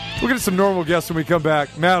 We'll get some normal guests when we come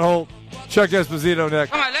back. Matt Holt, Chuck Esposito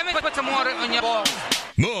next. Come on, let me put some water on your balls.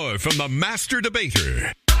 More from the master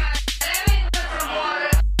debater.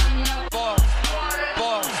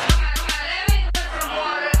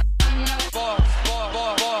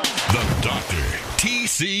 The Dr.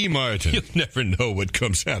 T.C. Martin. You'll never know what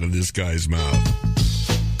comes out of this guy's mouth.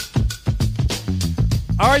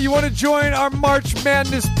 All right, you want to join our March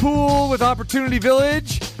Madness pool with Opportunity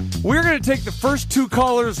Village? We're going to take the first two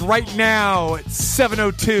callers right now at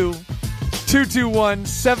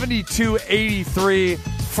 702-221-7283.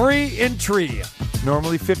 Free entry.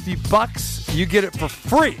 Normally $50. You get it for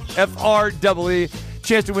free. FREE.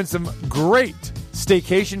 Chance to win some great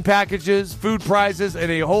staycation packages, food prizes,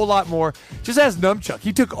 and a whole lot more. Just ask Numchuck.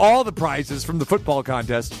 He took all the prizes from the football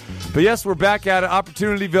contest. But yes, we're back at it.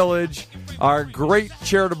 Opportunity Village, our great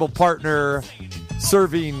charitable partner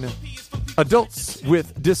serving adults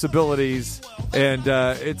with disabilities. And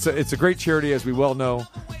it's a great charity, as we well know.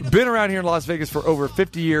 Been around here in Las Vegas for over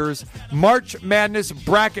 50 years. March Madness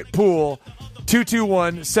Bracket Pool,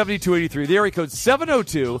 221-7283. The area code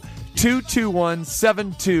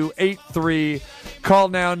 702-221-7283. Call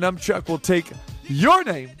now. Numchuck will take your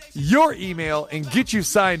name, your email, and get you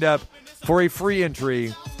signed up for a free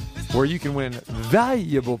entry where you can win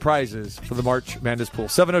valuable prizes for the March Madness Pool.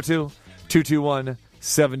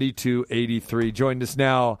 702-221-7283. Join us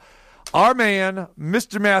now. Our man,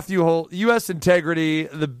 Mr. Matthew Holt, U.S. Integrity,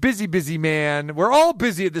 the busy man. We're all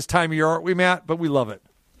busy at this time of year, aren't we, Matt? But we love it.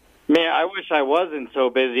 Man, I wish I wasn't so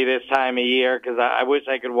busy this time of year because I wish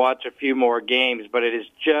I could watch a few more games, but it is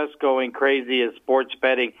just going crazy as sports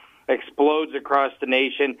betting explodes across the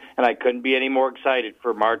nation, and I couldn't be any more excited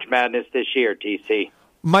for March Madness this year, TC.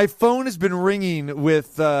 My phone has been ringing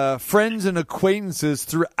with friends and acquaintances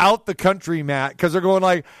throughout the country, Matt, because they're going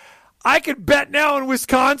like, I could bet now in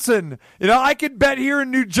Wisconsin. I could bet here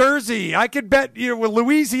in New Jersey. I could bet with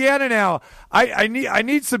Louisiana now. I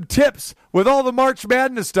need some tips with all the March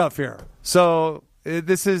Madness stuff here. So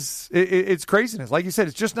it's craziness. Like you said,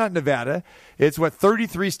 it's just not Nevada. It's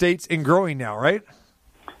 33 states and growing now, right?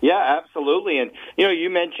 Yeah, absolutely. And, you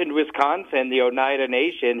mentioned Wisconsin, the Oneida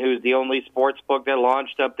Nation, who's the only sports book that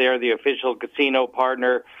launched up there, the official casino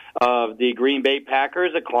partner of the Green Bay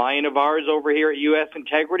Packers, a client of ours over here at U.S.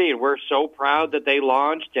 Integrity. And we're so proud that they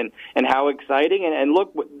launched and how exciting. And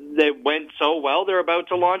look, they went so well, they're about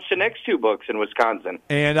to launch the next 2 books in Wisconsin.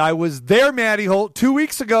 And I was there, Matty Holt. 2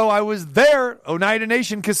 weeks ago, I was there, Oneida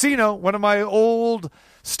Nation Casino, one of my old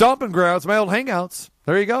stomping grounds, my old hangouts.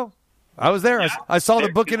 There you go. I was there. I saw the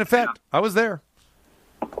book in effect. I was there.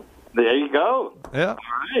 There you go. Yeah. All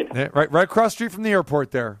right. Yeah, right across the street from the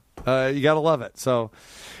airport there. You got to love it. So,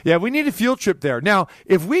 yeah, we need a field trip there. Now,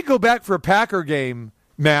 if we go back for a Packer game,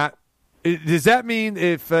 Matt, does that mean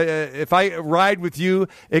if I ride with you,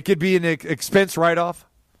 it could be an expense write-off?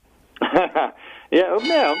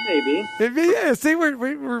 Yeah, maybe. Yeah, see,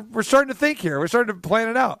 we're starting to think here. We're starting to plan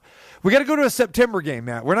it out. We got to go to a September game,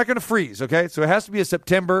 Matt. We're not going to freeze, okay? So it has to be a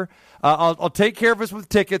September. I'll take care of us with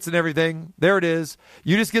tickets and everything. There it is.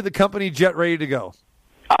 You just get the company jet ready to go.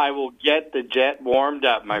 I will get the jet warmed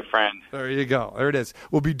up, my friend. There you go. There it is.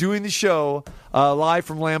 We'll be doing the show live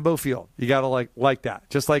from Lambeau Field. You got to like that,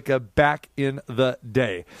 just like back in the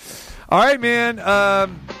day. All right, man. Go,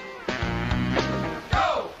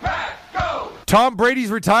 Pack, go! Tom Brady's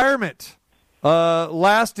retirement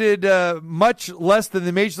lasted much less than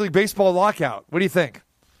the Major League Baseball lockout. What do you think?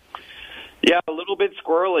 Yeah, a little bit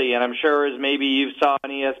squirrely, and I'm sure as maybe you saw on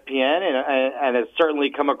ESPN, and it's certainly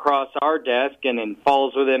come across our desk and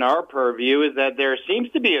falls within our purview, is that there seems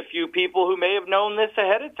to be a few people who may have known this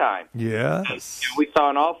ahead of time. Yes. We saw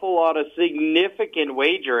an awful lot of significant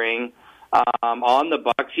wagering on the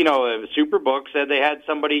Bucks. Superbook said they had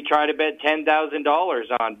somebody try to bet $10,000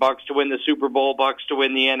 on Bucks to win the Super Bowl, Bucks to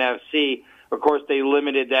win the NFC. Of course, they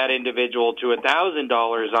limited that individual to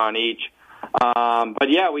 $1,000 on each. But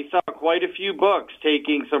yeah, we saw quite a few books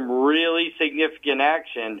taking some really significant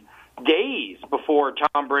action days before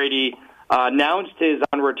Tom Brady announced his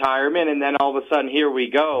retirement, and then all of a sudden, here we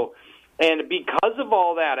go. And because of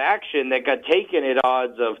all that action that got taken at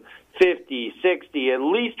odds of 50, 60, at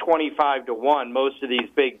least 25-1, most of these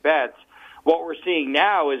big bets, what we're seeing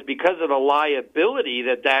now is because of the liability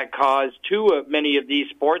that caused to many of these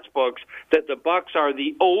sports books, that the Bucks are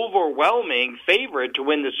the overwhelming favorite to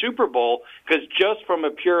win the Super Bowl, because just from a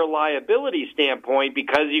pure liability standpoint,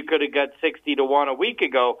 because you could have got 60-1 a week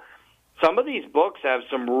ago, some of these books have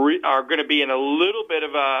are going to be in a little bit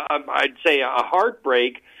of I'd say a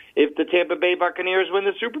heartbreak if the Tampa Bay Buccaneers win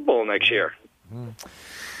the Super Bowl next year.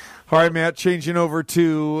 All right, Matt, changing over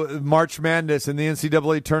to March Madness in the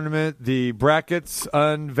NCAA tournament. The brackets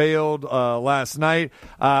unveiled last night.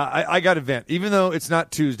 I got to vent, even though it's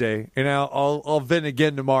not Tuesday, and I'll vent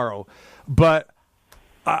again tomorrow. But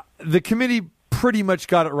the committee pretty much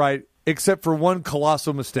got it right, except for one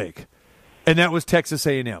colossal mistake, and that was Texas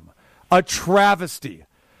A&M. A travesty.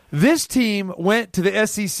 This team went to the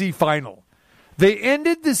SEC final. They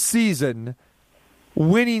ended the season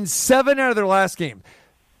winning 7 out of their last game.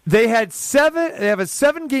 They have a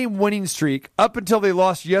 7-game winning streak up until they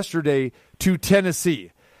lost yesterday to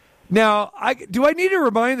Tennessee. Now, do I need to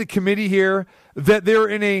remind the committee here that they're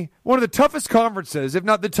in one of the toughest conferences, if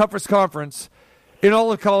not the toughest conference, in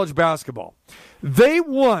all of college basketball? They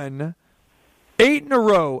won 8 in a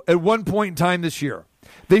row at one point in time this year.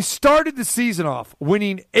 They started the season off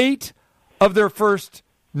winning 8 of their first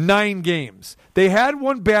 9 games. They had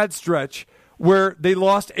one bad stretch where they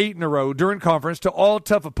lost 8 in a row during conference to all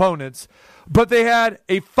tough opponents, but they had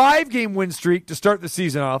a 5-game win streak to start the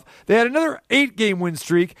season off. They had another 8-game win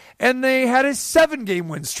streak, and they had a 7-game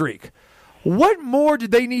win streak. What more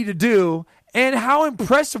did they need to do, and how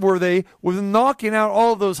impressive were they with knocking out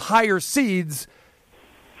all of those higher seeds,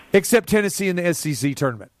 except Tennessee in the SEC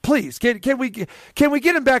tournament? Please, can we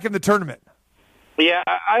get them back in the tournament? Yeah,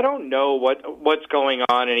 I don't know what's going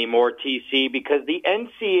on anymore, TC, because the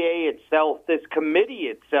NCAA itself, this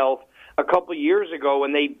committee itself, a couple years ago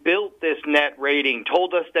when they built this net rating,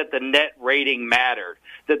 told us that the net rating mattered,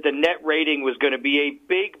 that the net rating was going to be a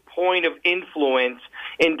big point of influence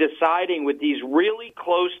in deciding with these really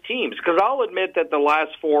close teams. Because I'll admit that the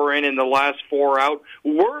last 4 in and the last 4 out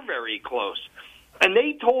were very close. And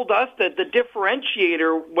they told us that the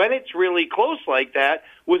differentiator, when it's really close like that,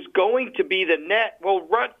 was going to be the net. Well,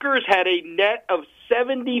 Rutgers had a net of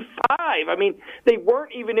 75. I mean, they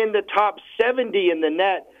weren't even in the top 70 in the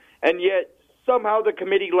net, and yet somehow the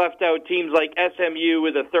committee left out teams like SMU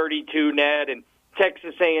with a 32 net and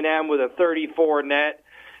Texas A&M with a 34 net.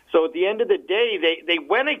 So at the end of the day, they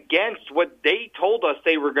went against what they told us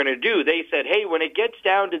they were going to do. They said, hey, when it gets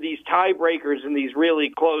down to these tiebreakers and these really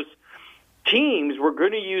close teams, we're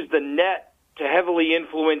going to use the net to heavily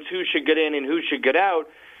influence who should get in and who should get out.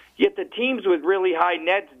 Yet the teams with really high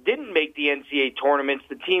nets didn't make the NCAA tournaments.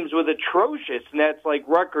 The teams with atrocious nets like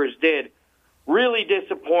Rutgers did. Really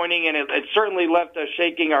disappointing, and it certainly left us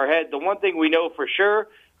shaking our head. The one thing we know for sure,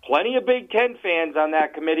 plenty of Big Ten fans on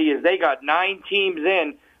that committee, is they got 9 teams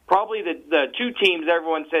in. Probably the 2 teams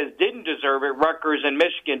everyone says didn't deserve it, Rutgers and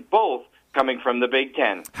Michigan, both coming from the Big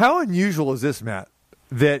Ten. How unusual is this, Matt,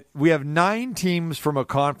 that we have 9 teams from a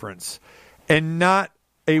conference and not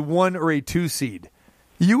a 1 or a 2 seed?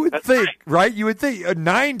 You would think, right? You would think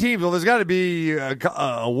 9 teams. Well, there's got to be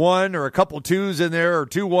a 1 or a couple 2s in there, or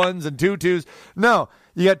 2 1s and 2 2s. No,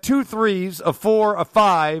 you got 2 3s, a 4, a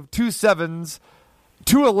 5, 2 7s,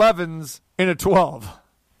 2 11s, and a 12.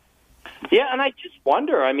 Yeah, and I just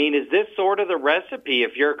wonder, I mean, is this sort of the recipe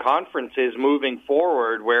if your conference is moving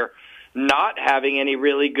forward where not having any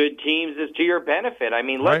really good teams is to your benefit? I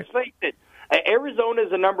mean, let's face it.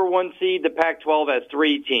 Arizona's the number 1 seed. The Pac-12 has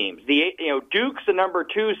 3 teams. Duke's the number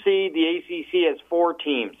 2 seed. The ACC has 4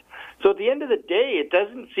 teams. So at the end of the day, it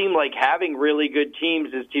doesn't seem like having really good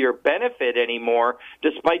teams is to your benefit anymore,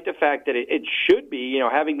 despite the fact that it should be,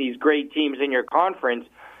 having these great teams in your conference.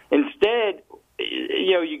 Instead,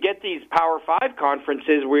 you get these Power 5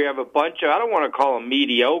 conferences where you have a bunch of, I don't want to call them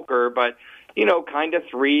mediocre, but, kind of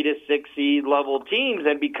 3 to 6 seed level teams.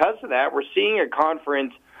 And because of that, we're seeing a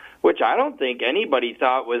conference which I don't think anybody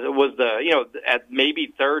thought was the, at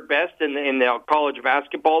maybe third best in the college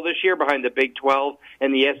basketball this year, behind the Big 12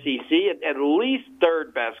 and the SEC, at least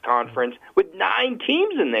third best conference with 9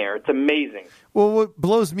 teams in there. It's amazing. Well, what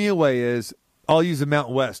blows me away is, I'll use the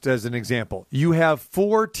Mountain West as an example. You have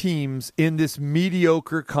 4 teams in this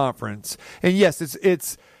mediocre conference, and yes,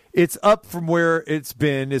 it's up from where it's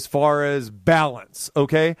been as far as balance,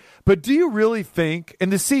 okay? But do you really think,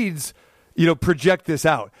 and the seeds, project this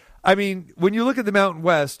out, I mean, when you look at the Mountain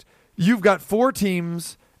West, you've got 4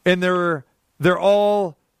 teams, and they're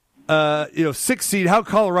all 6 seed. How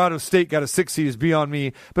Colorado State got a 6 seed is beyond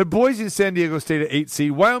me. But Boise and San Diego State at 8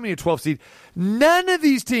 seed, Wyoming at 12 seed. None of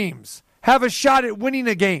these teams have a shot at winning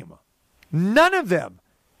a game. None of them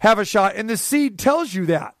have a shot, and the seed tells you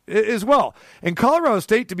that as well. And Colorado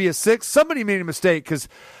State to be a 6, somebody made a mistake because,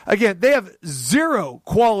 again, they have 0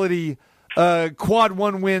 quality quad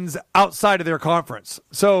 1 wins outside of their conference.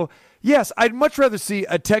 So, yes, I'd much rather see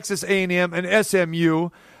a Texas A&M and SMU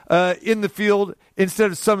in the field instead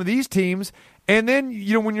of some of these teams. And then,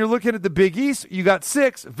 when you're looking at the Big East, you got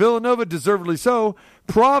 6. Villanova, deservedly so.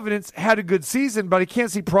 Providence had a good season, but I can't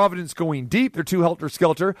see Providence going deep. They're too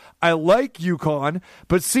helter-skelter. I like UConn,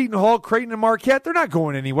 but Seton Hall, Creighton, and Marquette, they're not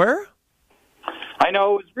going anywhere. I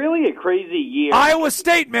know, it was really a crazy year. Iowa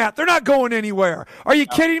State, Matt, they're not going anywhere. Are you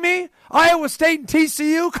kidding me? Iowa State and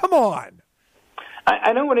TCU? Come on.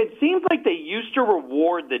 I know, and it seems like they used to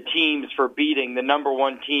reward the teams for beating the number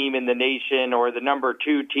 1 team in the nation or the number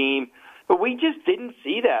 2 team, but we just didn't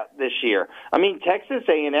see that this year. I mean, Texas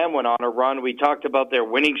A&M went on a run. We talked about their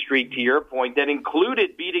winning streak, to your point, that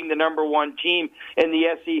included beating the number 1 team in the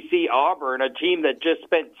SEC, Auburn, a team that just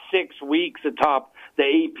spent 6 weeks atop the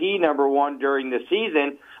AP number 1 during the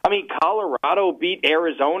season. I mean, Colorado beat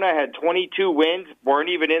Arizona, had 22 wins, weren't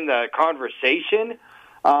even in the conversation.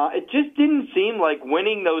 It just didn't seem like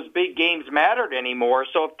winning those big games mattered anymore.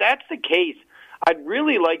 So if that's the case, I'd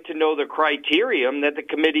really like to know the criterion that the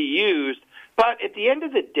committee used. But at the end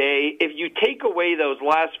of the day, if you take away those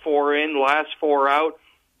last 4 in, last 4 out,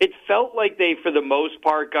 it felt like they, for the most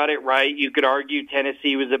part, got it right. You could argue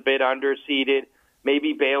Tennessee was a bit underseeded.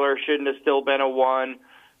 Maybe Baylor shouldn't have still been a 1.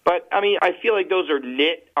 But, I mean, I feel like those are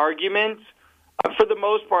nit arguments. For the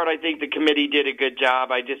most part, I think the committee did a good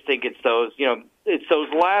job. I just think it's those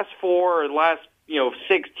last 4 or last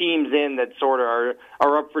 6 teams in that sort of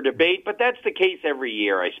are up for debate. But that's the case every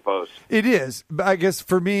year, I suppose. It is. But I guess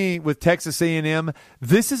for me, with Texas A&M,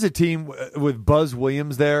 this is a team with Buzz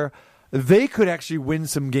Williams there. They could actually win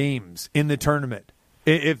some games in the tournament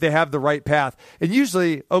if they have the right path. And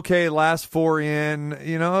usually, last 4 in,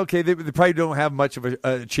 they probably don't have much of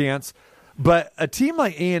a chance. But a team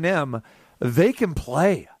like A&M, they can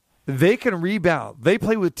play. They can rebound. They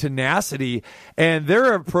play with tenacity, and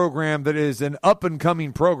they're a program that is an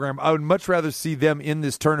up-and-coming program. I would much rather see them in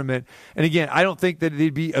this tournament. And, again, I don't think that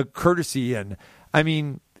they'd be a courtesy in. I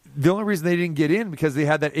mean, the only reason they didn't get in because they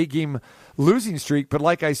had that 8-game losing streak. But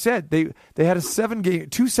like I said, they had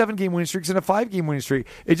two 7-game winning streaks and a 5-game winning streak.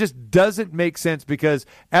 It just doesn't make sense because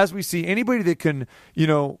as we see, anybody that can,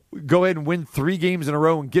 go ahead and win 3 games in a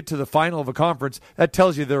row and get to the final of a conference, that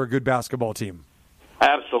tells you they're a good basketball team.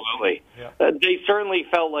 Absolutely. Yeah. They certainly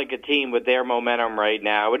felt like a team with their momentum right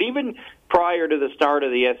now. And even prior to the start of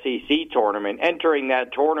the SEC tournament, entering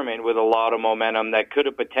that tournament with a lot of momentum that could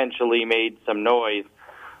have potentially made some noise.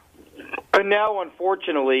 And now,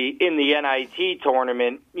 unfortunately, in the NIT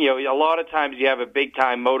tournament, a lot of times you have a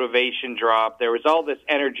big-time motivation drop. There was all this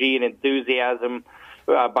energy and enthusiasm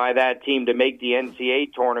by that team to make the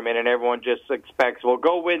NCAA tournament, and everyone just expects, well,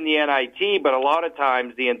 go win the NIT, but a lot of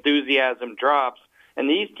times the enthusiasm drops. And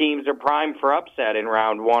these teams are primed for upset in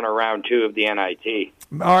round 1 or round 2 of the NIT.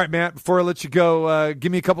 All right, Matt, before I let you go,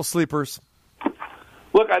 give me a couple sleepers.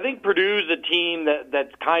 Look, I think Purdue's a team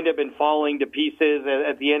that's kind of been falling to pieces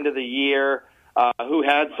at the end of the year, who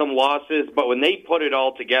had some losses, but when they put it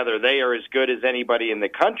all together, they are as good as anybody in the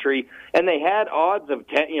country. And they had odds of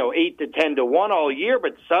 8 to 10 to 1 all year,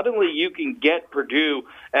 but suddenly you can get Purdue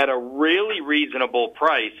at a really reasonable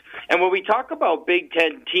price. And when we talk about Big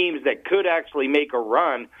Ten teams that could actually make a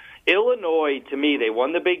run, Illinois, to me, they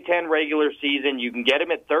won the Big Ten regular season. You can get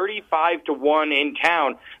them at 35 to 1 in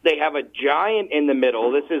town. They have a giant in the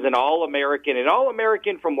middle. This is an All-American. An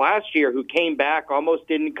All-American from last year who came back, almost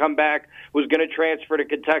didn't come back, was going to transfer to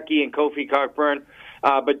Kentucky and Kofi Cockburn,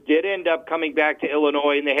 but did end up coming back to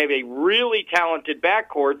Illinois. And they have a really talented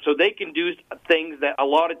backcourt, so they can do things that a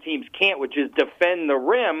lot of teams can't, which is defend the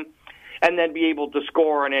rim and then be able to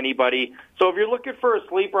score on anybody. So if you're looking for a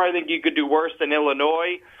sleeper, I think you could do worse than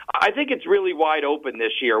Illinois. I think it's really wide open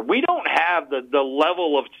this year. We don't have the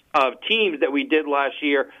level of teams that we did last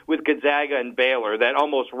year with Gonzaga and Baylor that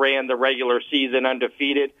almost ran the regular season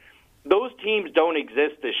undefeated. Those teams don't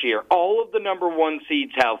exist this year. All of the number 1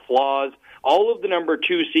 seeds have flaws. All of the number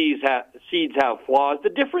 2 seeds have flaws. The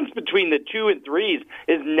difference between the 2 and 3s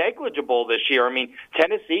is negligible this year. I mean,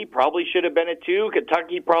 Tennessee probably should have been a 2.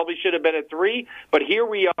 Kentucky probably should have been a 3. But here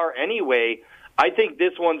we are anyway. I think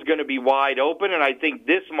this one's going to be wide open, and I think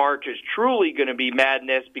this March is truly going to be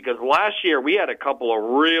madness because last year we had a couple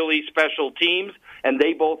of really special teams, and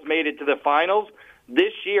they both made it to the finals.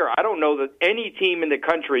 This year, I don't know that any team in the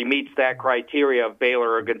country meets that criteria of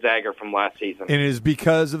Baylor or Gonzaga from last season. And it is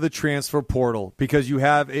because of the transfer portal, because you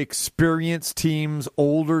have experienced teams,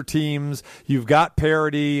 older teams, you've got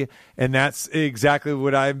parity, and that's exactly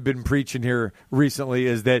what I've been preaching here recently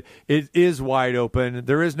is that it is wide open.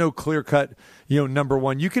 There is no clear-cut, number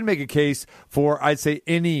 1. You can make a case for, I'd say,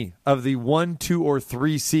 any of the 1, 2, or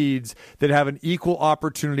 3 seeds that have an equal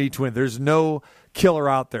opportunity to win. There's no killer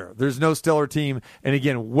out there. There's no stellar team. And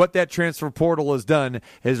again, what that transfer portal has done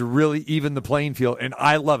has really evened the playing field, and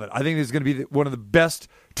I love it. I think it's going to be one of the best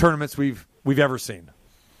tournaments we've ever seen.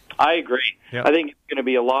 I agree. Yep. I think it's going to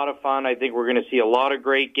be a lot of fun. I think we're going to see a lot of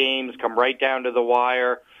great games come right down to the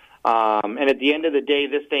wire. And at the end of the day,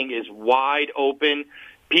 this thing is wide open.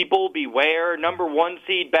 People beware. Number 1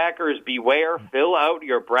 seed backers beware. Fill out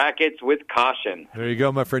your brackets with caution. There you go,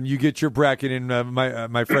 my friend. You get your bracket in,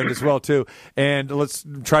 my friend, as well, too. And let's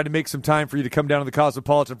try to make some time for you to come down to the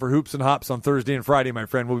Cosmopolitan for Hoops and Hops on Thursday and Friday, my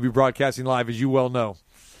friend. We'll be broadcasting live, as you well know.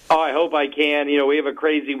 Oh, I hope I can. We have a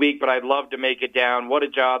crazy week, but I'd love to make it down. What a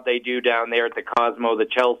job they do down there at the Cosmo. The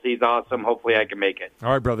Chelsea's awesome. Hopefully I can make it.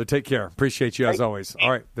 All right, brother. Take care. Appreciate you as always.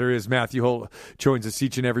 All right, there is Matthew Holt. Joins us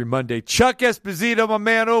each and every Monday. Chuck Esposito, my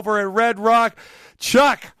man over at Red Rock.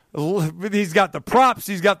 Chuck, he's got the props.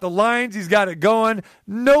 He's got the lines. He's got it going.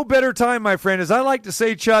 No better time, my friend. As I like to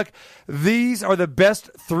say, Chuck, these are the best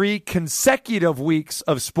 3 consecutive weeks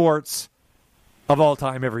of sports of all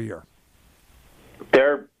time every year.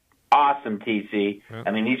 They're awesome, TC. Yeah.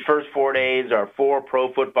 I mean, these first 4 days are 4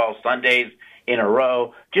 Pro Football Sundays in a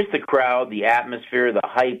row. Just the crowd, the atmosphere, the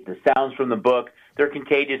hype, the sounds from the book, they're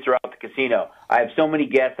contagious throughout the casino. I have so many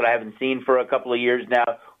guests that I haven't seen for a couple of years now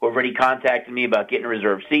who have already contacted me about getting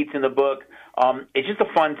reserved seats in the book. It's just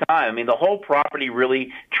a fun time. I mean, the whole property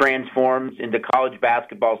really transforms into college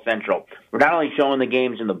basketball central. We're not only showing the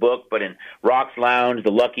games in the book, but in Rock's Lounge,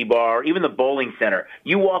 the Lucky Bar, even the bowling center.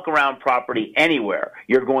 You walk around property anywhere,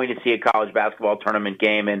 you're going to see a college basketball tournament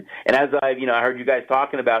game. And as I heard you guys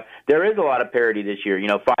talking about, there is a lot of parity this year.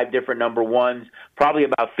 5 different number 1s, probably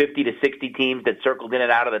about 50 to 60 teams that circled in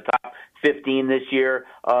and out of the top 15 this year.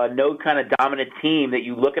 No kind of dominant team that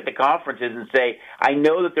you look at the conferences and say, I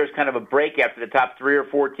know that there's kind of a break after the top 3 or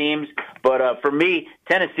 4 teams, but for me,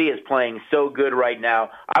 Tennessee is playing so good right now.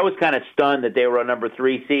 I was kind of stunned that they were a number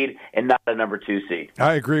 3 seed and not a number 2 seed.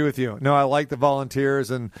 I agree with you. No, I like the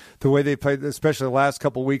Volunteers and the way they played, especially the last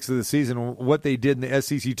couple weeks of the season, what they did in the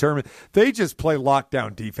SEC tournament. They just play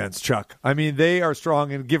lockdown defense, Chuck. I mean, they are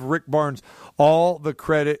strong, and give Rick Barnes all the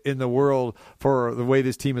credit in the world for the way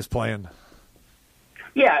this team is playing.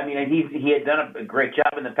 Yeah, I mean, he had done a great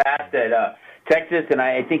job in the past at Texas, and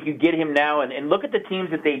I think you get him now. And look at the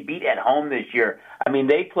teams that they beat at home this year. I mean,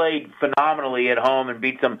 they played phenomenally at home and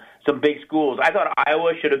beat some big schools. I thought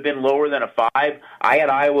Iowa should have been lower than a 5. I had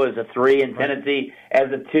Iowa as a 3 and Tennessee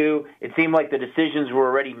as a 2. It seemed like the decisions were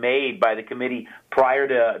already made by the committee prior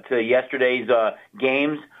to yesterday's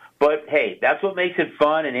games. But, hey, that's what makes it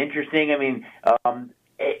fun and interesting. I mean,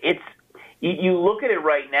 you look at it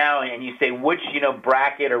right now and you say which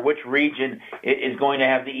bracket or which region is going to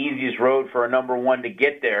have the easiest road for a number 1 to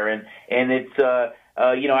get there, and it's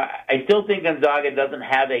I still think Gonzaga doesn't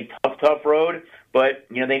have a tough road, but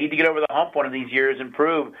they need to get over the hump one of these years and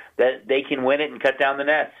prove that they can win it and cut down the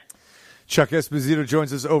nets. Chuck Esposito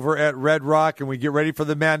joins us over at Red Rock, and we get ready for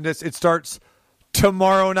the madness. It starts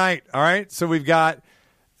tomorrow night. All right, so we've got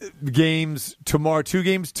games tomorrow, 2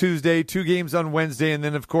 games Tuesday, 2 games on Wednesday, and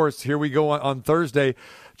then, of course, here we go on Thursday.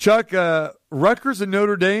 Chuck, Rutgers and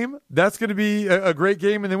Notre Dame, that's going to be a great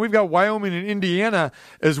game. And then we've got Wyoming and Indiana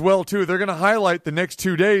as well, too. They're going to highlight the next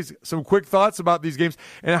 2 days. Some quick thoughts about these games.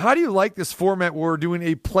 And how do you like this format where we're doing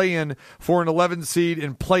a play-in for an 11 seed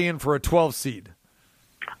and play-in for a 12 seed?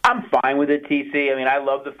 I'm fine with it, TC. I mean, I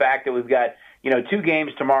love the fact that we've got 2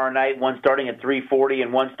 games tomorrow night, one starting at 3:40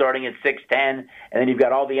 and one starting at 6:10, and then you've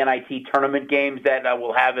got all the NIT tournament games that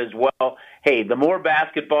we'll have as well. Hey, the more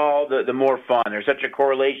basketball, the more fun. There's such a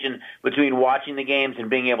correlation between watching the games and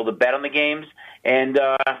being able to bet on the games, and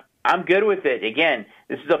I'm good with it. Again,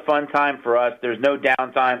 this is a fun time for us. There's no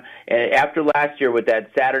downtime. After last year with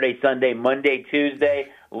that Saturday, Sunday, Monday, Tuesday,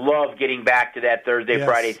 love getting back to that Thursday, yes.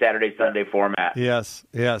 Friday, Saturday, Sunday format. Yes.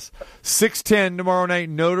 6:10 tomorrow night,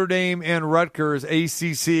 Notre Dame and Rutgers,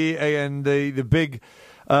 ACC and the Big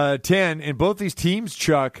 10. And both these teams,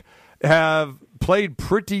 Chuck, have played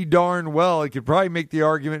pretty darn well. You could probably make the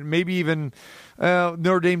argument, maybe even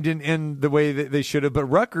Notre Dame didn't end the way that they should have, but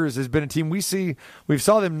Rutgers has been a team we've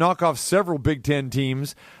saw them knock off several Big Ten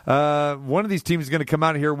teams. One of these teams is going to come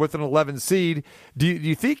out of here with an 11 seed. Do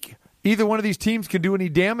you think either one of these teams can do any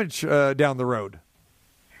damage down the road?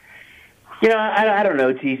 I don't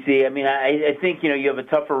know, TC. I mean, I think, you have a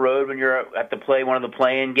tougher road when you're at to play one of the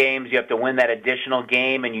play-in games. You have to win that additional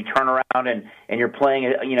game, and you turn around and you're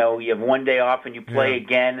playing, you have 1 day off and you play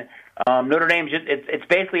again. Notre Dame, it's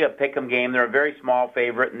basically a pick-em game. They're a very small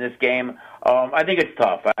favorite in this game. I think it's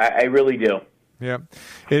tough. I really do. Yeah,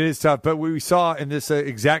 it is tough. But we saw in this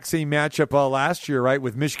exact same matchup last year, right,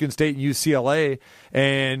 with Michigan State and UCLA,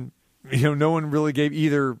 and no one really gave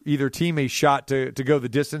either team a shot to go the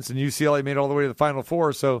distance, and UCLA made it all the way to the Final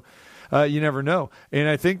Four. So you never know. And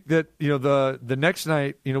I think that the next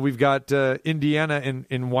night, we've got Indiana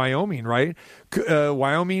and Wyoming, right?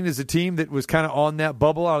 Wyoming is a team that was kind of on that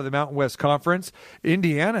bubble out of the Mountain West Conference.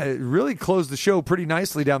 Indiana really closed the show pretty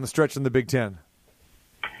nicely down the stretch in the Big Ten.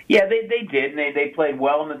 Yeah, they did, and they played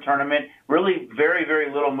well in the tournament. Really very,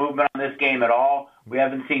 very little movement on this game at all. We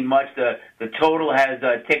haven't seen much. The total has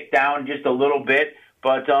ticked down just a little bit.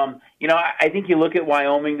 But, I think you look at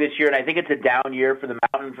Wyoming this year, and I think it's a down year for the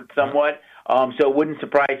Mountain somewhat. So it wouldn't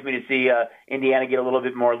surprise me to see Indiana get a little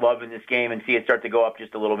bit more love in this game and see it start to go up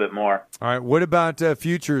just a little bit more. All right. What about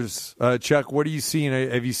futures, Chuck? What are you seeing?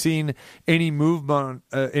 Have you seen any movement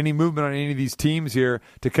on any of these teams here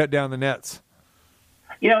to cut down the nets?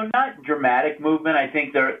 Not dramatic movement. I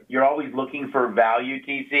think you're always looking for value,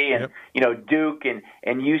 TC, and Duke and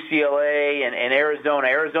UCLA and Arizona.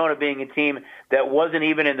 Arizona being a team that wasn't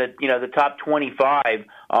even in the top 25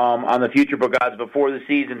 on the future book odds before the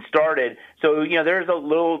season started. So there's a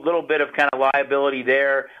little bit of kind of liability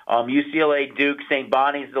there. UCLA, Duke, St.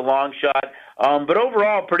 Bonnie's the long shot. But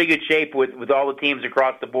overall, pretty good shape with all the teams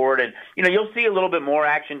across the board. And, you'll see a little bit more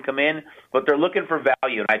action come in, but they're looking for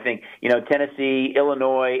value. And I think, Tennessee,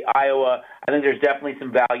 Illinois, Iowa, I think there's definitely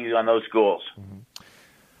some value on those schools. Mm-hmm.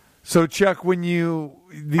 So, Chuck,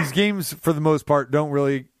 these games, for the most part, don't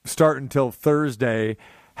really start until Thursday.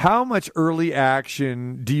 How much early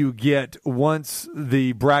action do you get once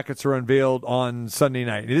the brackets are unveiled on Sunday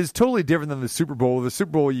night? It is totally different than the Super Bowl. The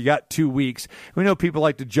Super Bowl, you got 2 weeks. We know people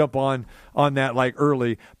like to jump on that like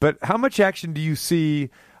early, but how much action do you see,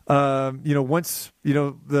 once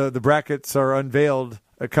the brackets are unveiled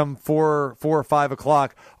come 4 or 5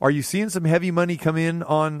 o'clock. Are you seeing some heavy money come in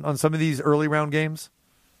on some of these early round games?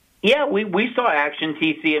 Yeah, we saw action,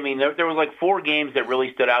 TC. I mean, there was like 4 games that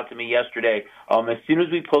really stood out to me yesterday. As soon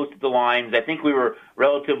as we posted the lines, I think we were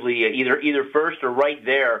relatively either first or right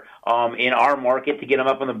there in our market to get them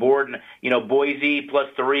up on the board. And, Boise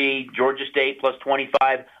 +3, Georgia State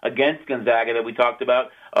 +25 against Gonzaga that we talked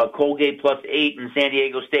about, Colgate +8, and San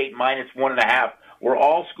Diego State -1.5. Were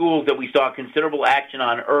all schools that we saw considerable action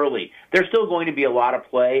on early. There's still going to be a lot of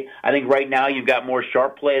play. I think right now you've got more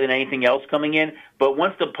sharp play than anything else coming in. But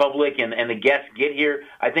once the public and the guests get here,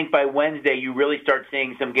 I think by Wednesday you really start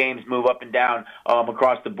seeing some games move up and down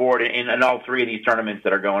across the board in all 3 of these tournaments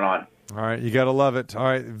that are going on. All right, you got to love it. All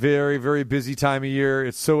right, very, very busy time of year.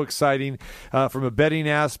 It's so exciting from a betting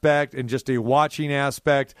aspect and just a watching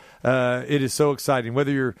aspect. It is so exciting.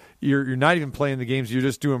 Whether you're not even playing the games, you're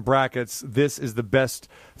just doing brackets. This is the best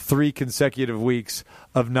 3 consecutive weeks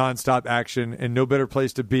of nonstop action, and no better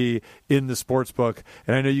place to be in the sports book.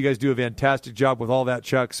 And I know you guys do a fantastic job with all that,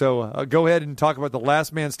 Chuck. So go ahead and talk about the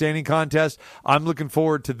Last Man Standing contest. I'm looking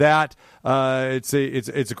forward to that. It's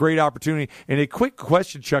a great opportunity. And a quick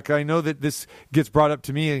question, Chuck. I know that this gets brought up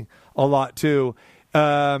to me a lot too.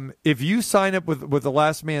 If you sign up with the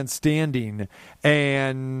Last Man Standing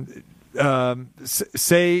and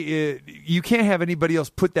say you can't have anybody else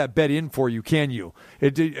put that bet in for you, can you?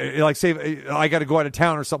 Like say I got to go out of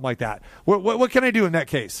town or something like that. What can I do in that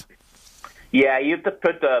case? Yeah, you have to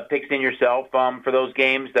put the picks in yourself for those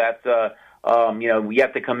games. That's you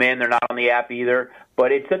have to come in. They're not on the app either.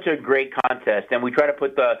 But it's such a great contest, and we try to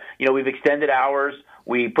put we've extended hours.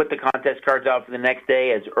 We put the contest cards out for the next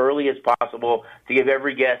day as early as possible to give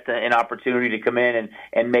every guest an opportunity to come in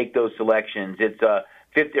and make those selections. It's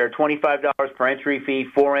 $50 or $25 per entry fee.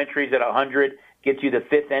 4 entries at $100 gets you the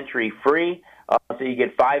 5th entry free. So you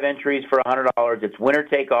get 5 entries for $100. It's winner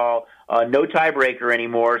take all. No tiebreaker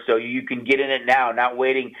anymore, so you can get in it now, not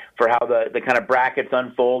waiting for how the kind of brackets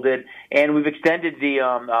unfolded. And we've extended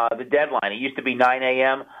the deadline. It used to be 9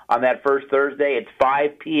 a.m. on that first Thursday. It's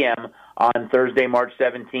 5 p.m. on Thursday, March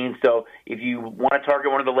 17th. So if you want to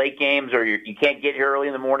target one of the late games or you can't get here early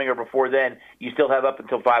in the morning or before then, you still have up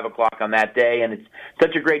until 5 o'clock on that day. And it's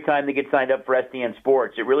such a great time to get signed up for SDN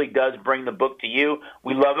Sports. It really does bring the book to you.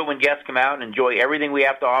 We love it when guests come out and enjoy everything we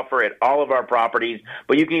have to offer at all of our properties.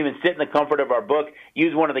 But you can even sit in the comfort of our book,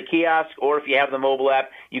 use one of the kiosks, or if you have the mobile app,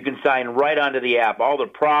 you can sign right onto the app. All the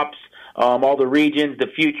props, all the regions, the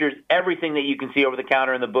futures, everything that you can see over the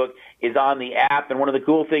counter in the book is on the app. And one of the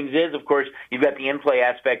cool things is, of course, you've got the in-play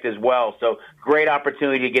aspect as well. So great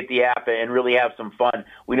opportunity to get the app and really have some fun.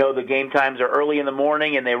 We know the game times are early in the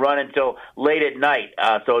morning and they run until late at night.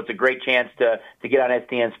 So it's a great chance to get on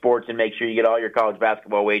SDN Sports and make sure you get all your college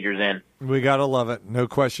basketball wagers in. We got to love it. No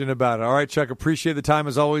question about it. All right, Chuck, appreciate the time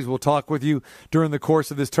as always. We'll talk with you during the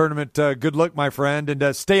course of this tournament. Good luck, my friend,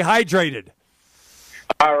 and stay hydrated.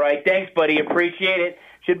 All right. Thanks, buddy. Appreciate it.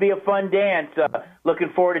 Should be a fun dance. Looking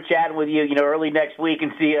forward to chatting with you, early next week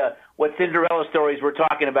and see what Cinderella stories we're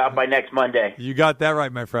talking about by next Monday. You got that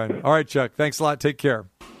right, my friend. All right, Chuck. Thanks a lot. Take care.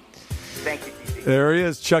 Thank you. There he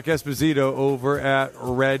is, Chuck Esposito over at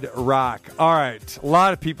Red Rock. All right. A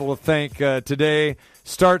lot of people to thank today.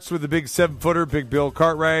 Starts with the big 7-footer, Big Bill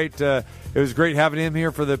Cartwright. It was great having him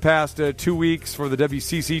here for the past 2 weeks for the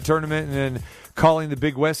WCC tournament and then calling the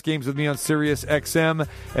Big West games with me on Sirius XM. And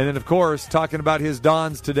then, of course, talking about his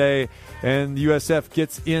Dons today. And USF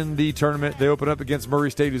gets in the tournament. They open up against Murray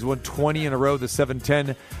State, who's won 20 in a row, the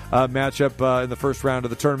 7-10 matchup in the first round of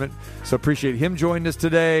the tournament. So appreciate him joining us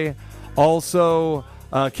today. Also,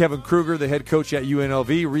 Kevin Kruger, the head coach at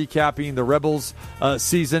UNLV, recapping the Rebels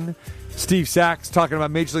season. Steve Sachs talking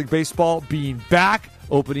about Major League Baseball being back.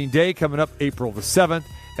 Opening day coming up April the 7th.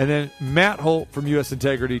 And then Matt Holt from U.S.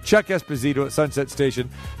 Integrity, Chuck Esposito at Sunset Station,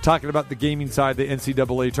 talking about the gaming side of the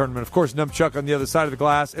NCAA tournament. Of course, Chuck on the other side of the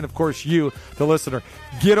glass. And, of course, you, the listener.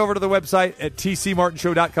 Get over to the website at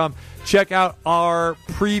tcmartinshow.com. Check out our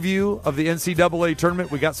preview of the NCAA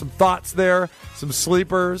tournament. We got some thoughts there, some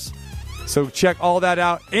sleepers. So check all that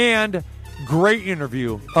out. And great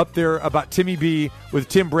interview up there about Timmy B with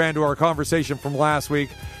Tim Brando, our conversation from last week.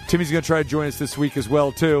 Timmy's going to try to join us this week as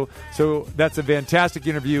well, too. So that's a fantastic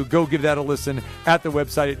interview. Go give that a listen at the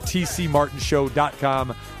website at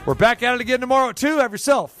tcmartinshow.com. We're back at it again tomorrow, too. Have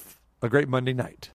yourself a great Monday night.